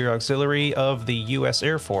volunteer auxiliary of the U.S.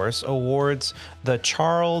 Air Force, awards the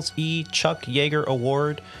Charles E. Chuck Yeager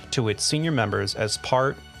Award to its senior members as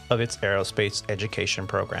part of its aerospace education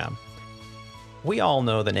program. We all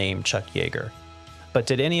know the name Chuck Yeager, but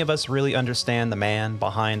did any of us really understand the man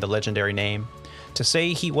behind the legendary name? To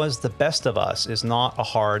say he was the best of us is not a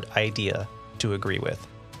hard idea to agree with.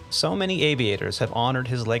 So many aviators have honored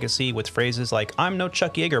his legacy with phrases like, "I'm no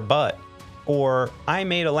Chuck Yeager, but," or "I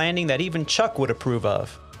made a landing that even Chuck would approve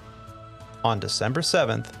of." On December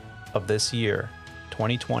 7th of this year,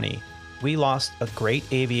 2020, we lost a great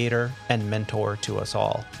aviator and mentor to us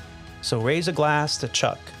all. So raise a glass to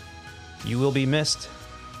Chuck. You will be missed,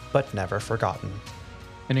 but never forgotten.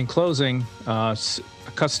 And in closing, a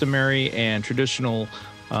customary and traditional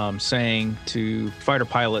saying to fighter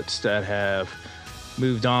pilots that have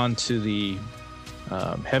moved on to the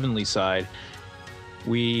heavenly side,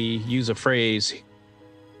 we use a phrase,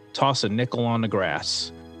 toss a nickel on the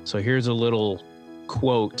grass. So here's a little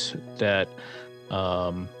quote that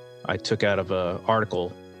I took out of an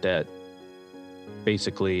article that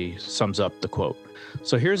basically sums up the quote.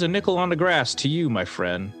 So here's a nickel on the grass to you, my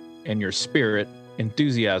friend, and your spirit,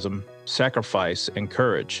 enthusiasm, sacrifice, and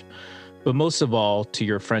courage. But most of all, to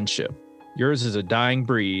your friendship. Yours is a dying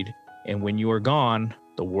breed, and when you are gone,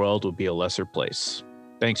 the world will be a lesser place.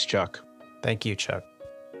 Thanks, Chuck. Thank you, Chuck.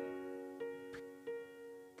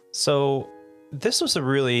 So this was a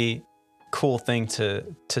really cool thing to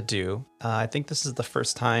do. I think this is the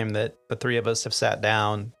first time that the three of us have sat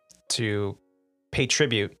down to pay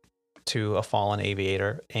tribute to a fallen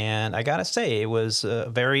aviator. And I gotta say, it was a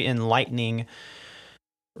very enlightening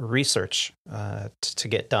research to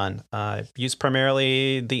get done. Used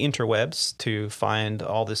primarily the interwebs to find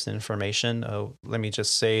all this information. Let me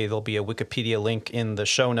just say there'll be a Wikipedia link in the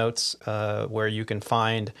show notes where you can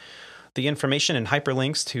find the information and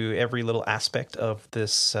hyperlinks to every little aspect of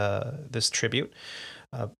this this tribute.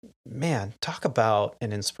 Man, talk about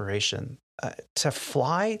an inspiration. To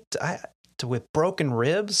fly with broken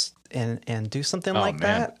ribs and do something like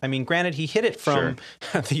that. I mean, granted, he hit it from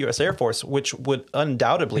the U.S. Air Force, which would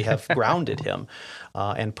undoubtedly have grounded him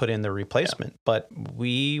and put in the replacement. But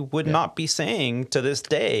we would not be saying to this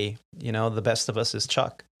day, you know, the best of us is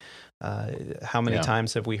Chuck. How many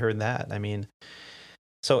times have we heard that? I mean,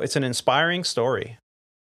 so it's an inspiring story.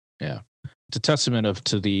 Yeah. It's a testament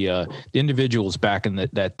to the individuals back in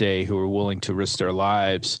that day who were willing to risk their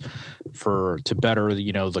lives to better,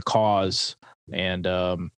 you know, the cause. And,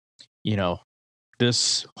 you know,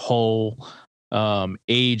 this whole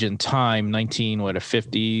age and time,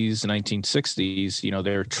 50s, 1960s, you know,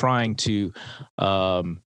 they're trying to,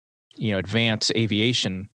 you know, advance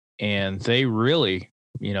aviation, and they really,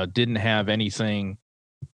 you know, didn't have anything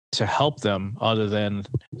to help them other than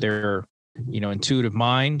their, you know, intuitive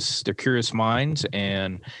minds, their curious minds,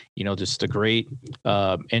 and, you know, just the great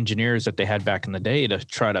engineers that they had back in the day to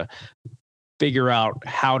try to figure out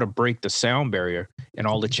how to break the sound barrier and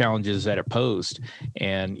all the challenges that it posed.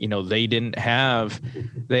 And, you know, they didn't have,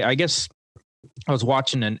 I guess I was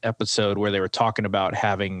watching an episode where they were talking about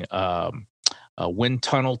having wind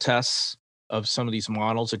tunnel tests of some of these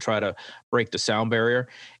models to try to break the sound barrier.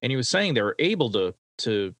 And he was saying they were able to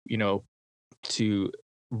you know, to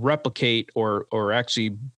replicate or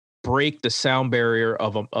actually break the sound barrier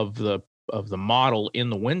of the model in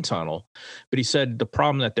the wind tunnel. But he said the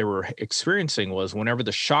problem that they were experiencing was whenever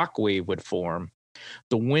the shock wave would form,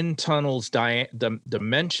 the wind tunnel's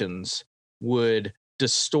dimensions would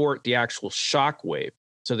distort the actual shock wave.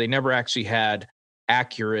 So they never actually had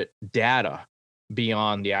accurate data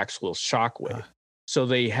beyond the actual shock wave. So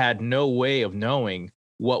they had no way of knowing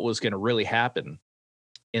what was going to really happen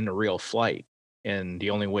in the real flight. And the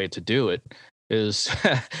only way to do it is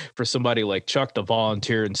for somebody like Chuck to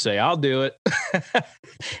volunteer and say, I'll do it,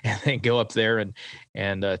 and then go up there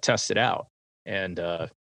and test it out. And,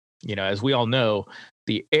 you know, as we all know,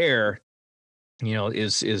 the air, you know,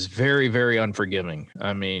 is very, very unforgiving.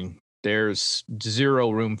 I mean, there's zero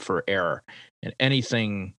room for error, and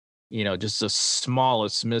anything, you know, just the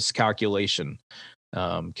smallest miscalculation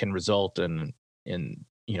can result in,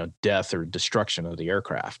 you know, death or destruction of the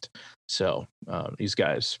aircraft. So these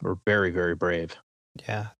guys were very, very brave.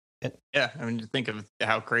 Yeah. Yeah. I mean, think of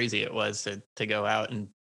how crazy it was to go out and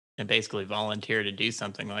basically volunteer to do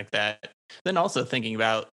something like that. Then also thinking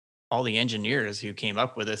about all the engineers who came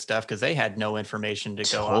up with this stuff, because they had no information to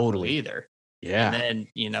go off of either. Yeah. And then,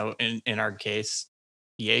 you know, in our case,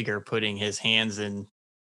 Yeager putting his hands in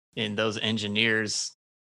those engineers,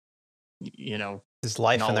 you know, his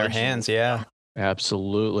life in their hands. Yeah.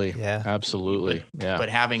 Absolutely. Yeah. Absolutely. Yeah. But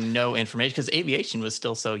having no information, because aviation was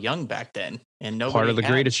still so young back then, and nobody Part of the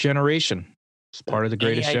had greatest generation. It's part of the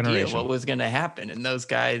greatest any idea generation. what was going to happen. And those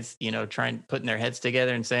guys, putting their heads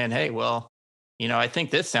together and saying, "Hey, well, I think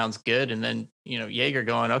this sounds good." And then, Jaeger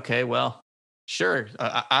going, "Okay, well, sure.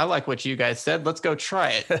 I like what you guys said. Let's go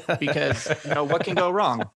try it, because what can go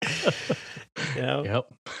wrong?" Yep.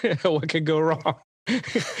 What could go wrong?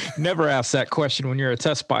 Never ask that question when you're a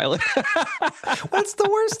test pilot. What's the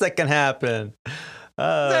worst that can happen?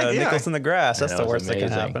 Exactly, yeah. Nickels in the grass. That's the worst that can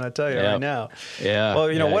amazing. happen. I tell you Yep. right now. Yeah.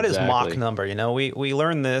 Well, what is Mach exactly. number? We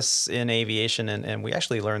learned this in aviation, and we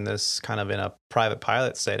actually learned this kind of in a private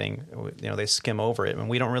pilot setting. They skim over it, and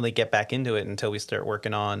we don't really get back into it until we start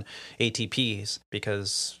working on ATPs,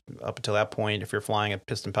 because up until that point, if you're flying a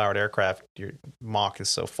piston-powered aircraft, your Mach is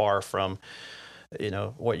so far from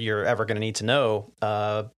what you're ever going to need to know.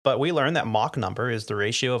 But we learned that Mach number is the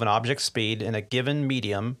ratio of an object's speed in a given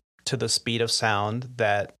medium to the speed of sound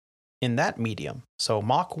that in that medium. So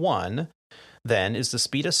Mach 1 then is the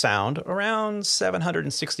speed of sound around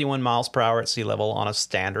 761 miles per hour at sea level on a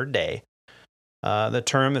standard day. The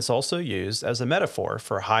term is also used as a metaphor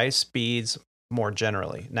for high speeds more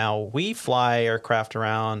generally. Now, we fly aircraft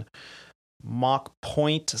around Mach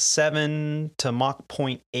 0.7 to Mach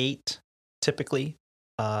 0.8 typically,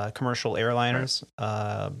 commercial airliners.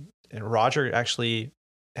 And Roger actually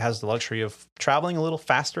has the luxury of traveling a little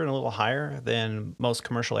faster and a little higher than most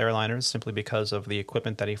commercial airliners, simply because of the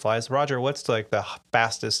equipment that he flies. Roger, what's like the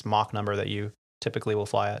fastest Mach number that you typically will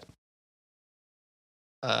fly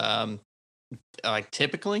at? Like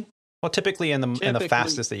typically? Well, typically in the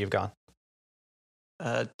fastest that you've gone.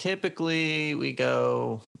 Typically we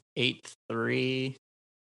go 8.3.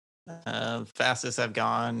 Fastest I've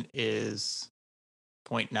gone is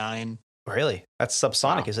 0.9. Really? That's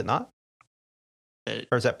subsonic, is it not?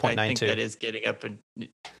 Or is that 0.92? I think that is getting up and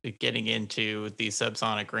getting into the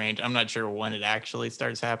subsonic range. I'm not sure when it actually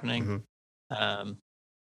starts happening. Mm-hmm.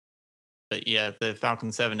 But yeah, the Falcon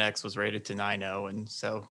 7X was rated to 9.0, and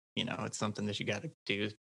so it's something that you got to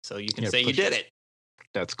do so you can say you did it.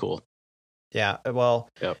 That's cool. Yeah. Well,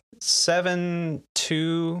 Yep.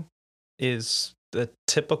 7.2 is the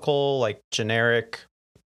typical like generic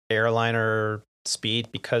airliner speed,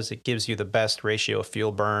 because it gives you the best ratio of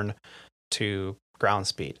fuel burn to ground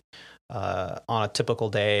speed on a typical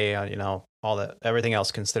day. Everything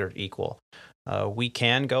else considered equal. We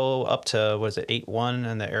can go up to, what is it, 8.1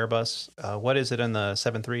 in the Airbus. What is it in the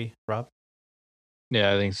 7.3, Rob?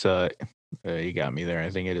 Yeah, I think so. You got me there. I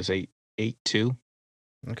think it is 8.2.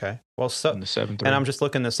 Okay. Well, in the 7.3. and I'm just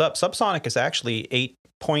looking this up. Subsonic is actually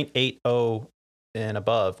 8.80 and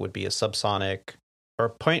above would be a subsonic,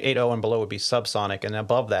 or 0.80 and below would be subsonic, and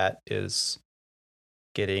above that is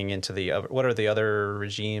getting into the other. What are the other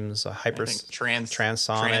regimes?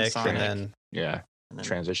 Transonic, and then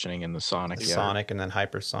transitioning in the sonic, sonic, and then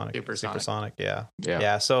hypersonic, supersonic.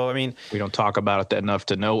 Yeah. So I mean, we don't talk about it enough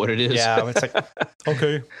to know what it is. Yeah, it's like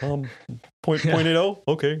okay, 0.80.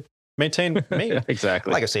 Okay, maintain.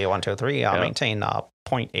 Exactly. Like I say, 1, 2, 3. I'll maintain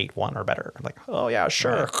 0.81 or better. I'm like, oh yeah,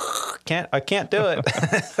 sure. I can't do it.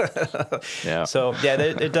 Yeah. So yeah,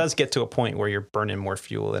 it does get to a point where you're burning more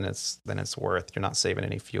fuel than it's worth. You're not saving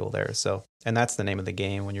any fuel there. So, and that's the name of the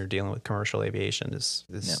game when you're dealing with commercial aviation is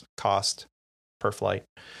cost per flight.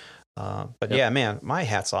 But yeah, man, my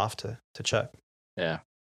hat's off to Chuck. Yeah.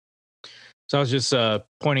 So I was just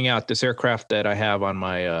pointing out this aircraft that I have on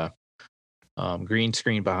my green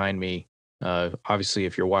screen behind me. Obviously,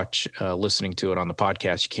 if you're listening to it on the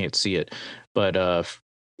podcast, you can't see it, but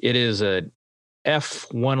it is a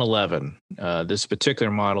F-111. This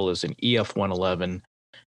particular model is an EF-111A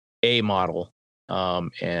model,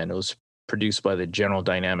 and it was produced by the General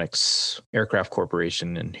Dynamics Aircraft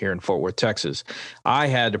Corporation here in Fort Worth, Texas. I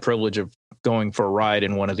had the privilege of going for a ride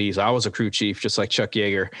in one of these. I was a crew chief, just like Chuck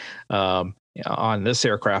Yeager, on this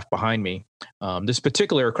aircraft behind me. This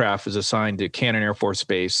particular aircraft is assigned to Cannon Air Force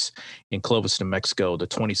Base in Clovis, New Mexico, the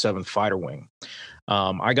 27th Fighter Wing.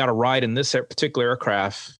 I got a ride in this particular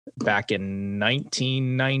aircraft back in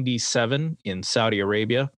 1997 in Saudi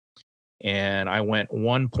Arabia, and I went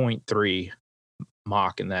 1.3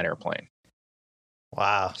 Mach in that airplane.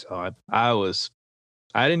 Wow. So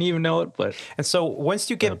I didn't even know it, but. And so once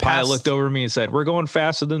you get the pilot looked over at me and said, "We're going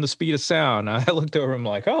faster than the speed of sound." I looked over him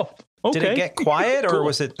like, "Oh, okay." Did it get quiet cool. Or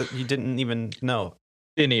was it that you didn't even know?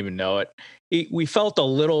 Didn't even know it. We felt a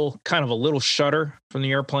little shudder from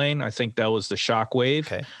the airplane. I think that was the shock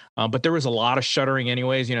wave. Okay. But there was a lot of shuddering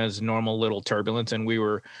anyways, it's normal little turbulence. And we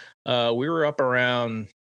were up around,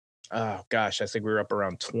 I think we were up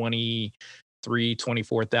around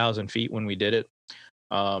 24,000 feet when we did it.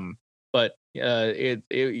 But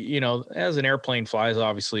as an airplane flies,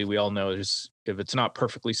 obviously we all know if it's not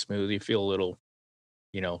perfectly smooth, you feel a little,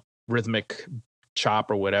 rhythmic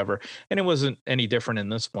chop or whatever. And it wasn't any different in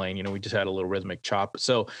this plane. We just had a little rhythmic chop.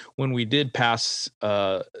 So when we did pass,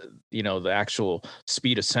 the actual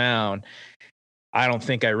speed of sound, I don't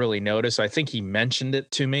think I really noticed. I think he mentioned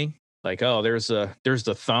it to me, like, oh, there's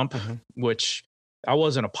the thump, which I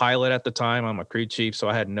wasn't a pilot at the time. I'm a crew chief, so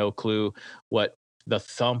I had no clue what the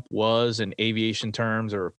thump was in aviation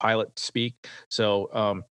terms or pilot speak.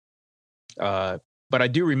 So, but I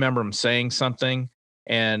do remember him saying something.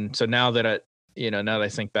 And so now that I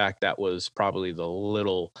think back, that was probably the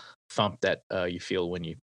little thump that you feel when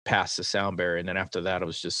you pass the sound barrier. And then after that, it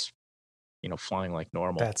was just, flying like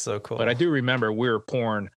normal. That's so cool. But I do remember we were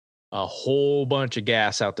pouring a whole bunch of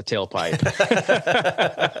gas out the tailpipe.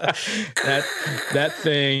 that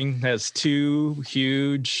thing has 2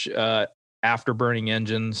 huge afterburning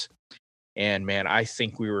engines. And man, I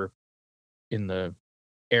think we were in the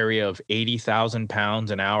area of 80,000 pounds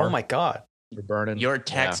an hour. Oh my God. We're burning. Your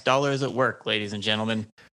tax dollars at work, ladies and gentlemen.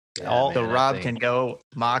 Yeah, the Rob can go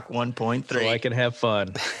Mach 1.3. So I can have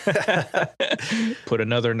fun. Put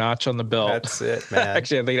another notch on the belt. That's it, man.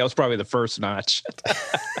 Actually, I think that was probably the first notch.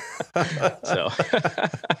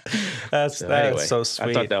 That's anyway, so sweet.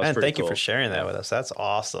 I thought that was and pretty thank cool. you for sharing that with us. That's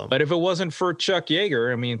awesome. But if it wasn't for Chuck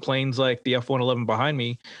Yeager, I mean, planes like the F-111 behind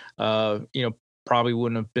me, probably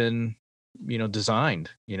wouldn't have been, designed.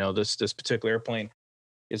 This particular airplane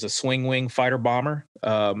is a swing wing fighter bomber.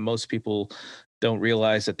 Most people don't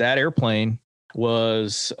realize that airplane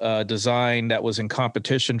was designed that was in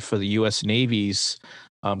competition for the U.S. Navy's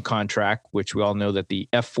contract, which we all know that the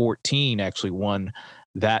F-14 actually won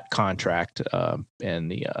that contract. And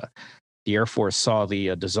the Air Force saw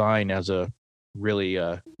the design as a really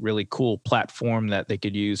cool platform that they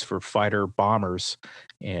could use for fighter bombers.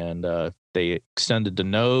 And they extended the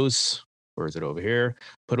nose, where is it over here?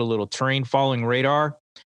 Put a little terrain following radar,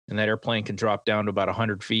 and that airplane can drop down to about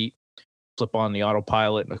 100 feet. Flip on the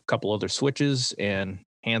autopilot and a couple other switches, and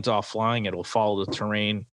hands off flying. It'll follow the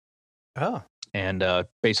terrain. Oh. And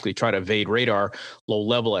basically try to evade radar low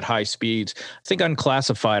level at high speeds. I think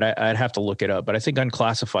unclassified, I'd have to look it up, but I think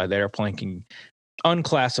unclassified, that airplane can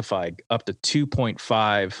unclassified up to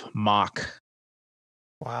 2.5 Mach.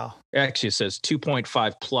 Wow. Actually, it says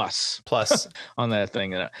 2.5 plus on that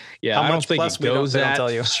thing. Yeah, How I don't much think plus it goes they don't that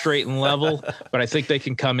tell you. straight and level, but I think they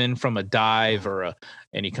can come in from a dive or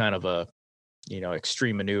any kind of a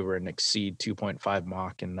extreme maneuver and exceed 2.5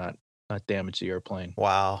 Mach and not damage the airplane.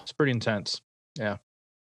 Wow. It's pretty intense. Yeah.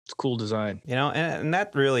 It's a cool design. And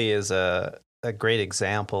that really is a great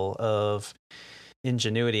example of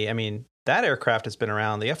ingenuity. I mean, that aircraft has been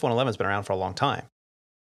around, the F-111 has been around for a long time.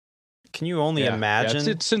 Can you only imagine?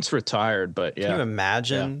 It's since retired, but yeah. Can you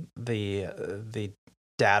imagine the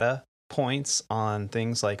data points on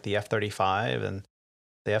things like the F-35 and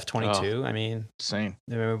the F-22? I mean, insane.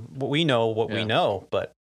 We know what we know,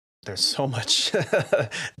 but there's so much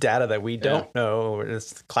data that we don't know.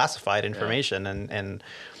 It's classified information, and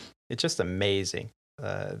it's just amazing.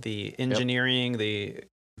 The engineering,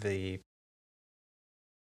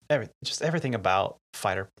 everything about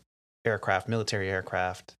fighter aircraft, military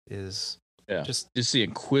aircraft is just the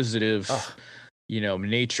inquisitive,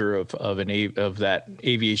 nature of that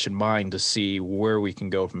aviation mind to see where we can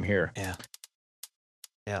go from here.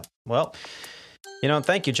 Yeah. Well,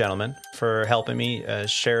 thank you, gentlemen, for helping me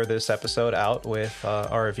share this episode out with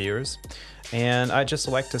our viewers. And I'd just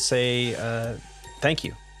like to say thank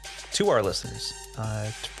you to our listeners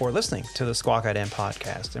for listening to the Squawk Ident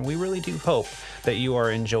podcast. And we really do hope that you are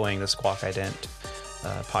enjoying the Squawk Ident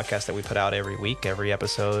podcast that we put out every week. Every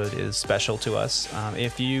episode is special to us.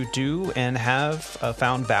 If you do and have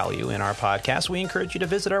found value in our podcast, we encourage you to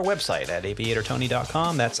visit our website at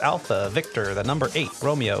aviatortony.com. That's Alpha Victor, the number 8,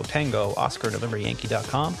 Romeo Tango Oscar November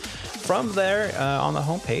Yankee.com. From there, on the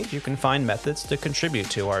homepage, you can find methods to contribute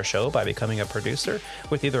to our show by becoming a producer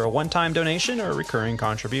with either a one-time donation or recurring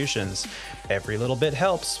contributions. Every little bit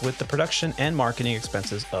helps with the production and marketing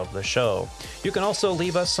expenses of the show. You can also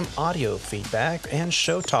leave us some audio feedback and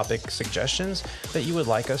show topic suggestions that you would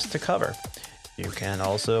like us to cover. You can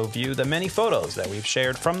also view the many photos that we've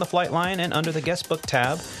shared from the flight line and under the guest book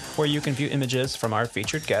tab, where you can view images from our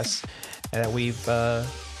featured guests that we've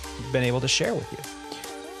been able to share with you.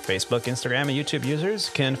 Facebook, Instagram, and YouTube users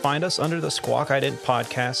can find us under the Squawk Ident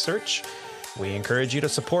podcast search. We encourage you to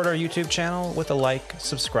support our YouTube channel with a like,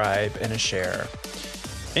 subscribe, and a share.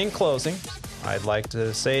 In closing, I'd like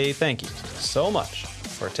to say thank you so much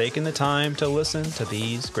for taking the time to listen to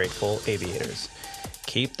these grateful aviators.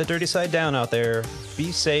 Keep the dirty side down out there,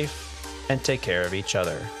 be safe, and take care of each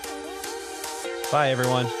other. Bye,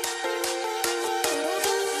 everyone.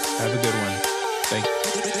 Have a good one.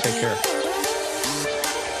 Take care.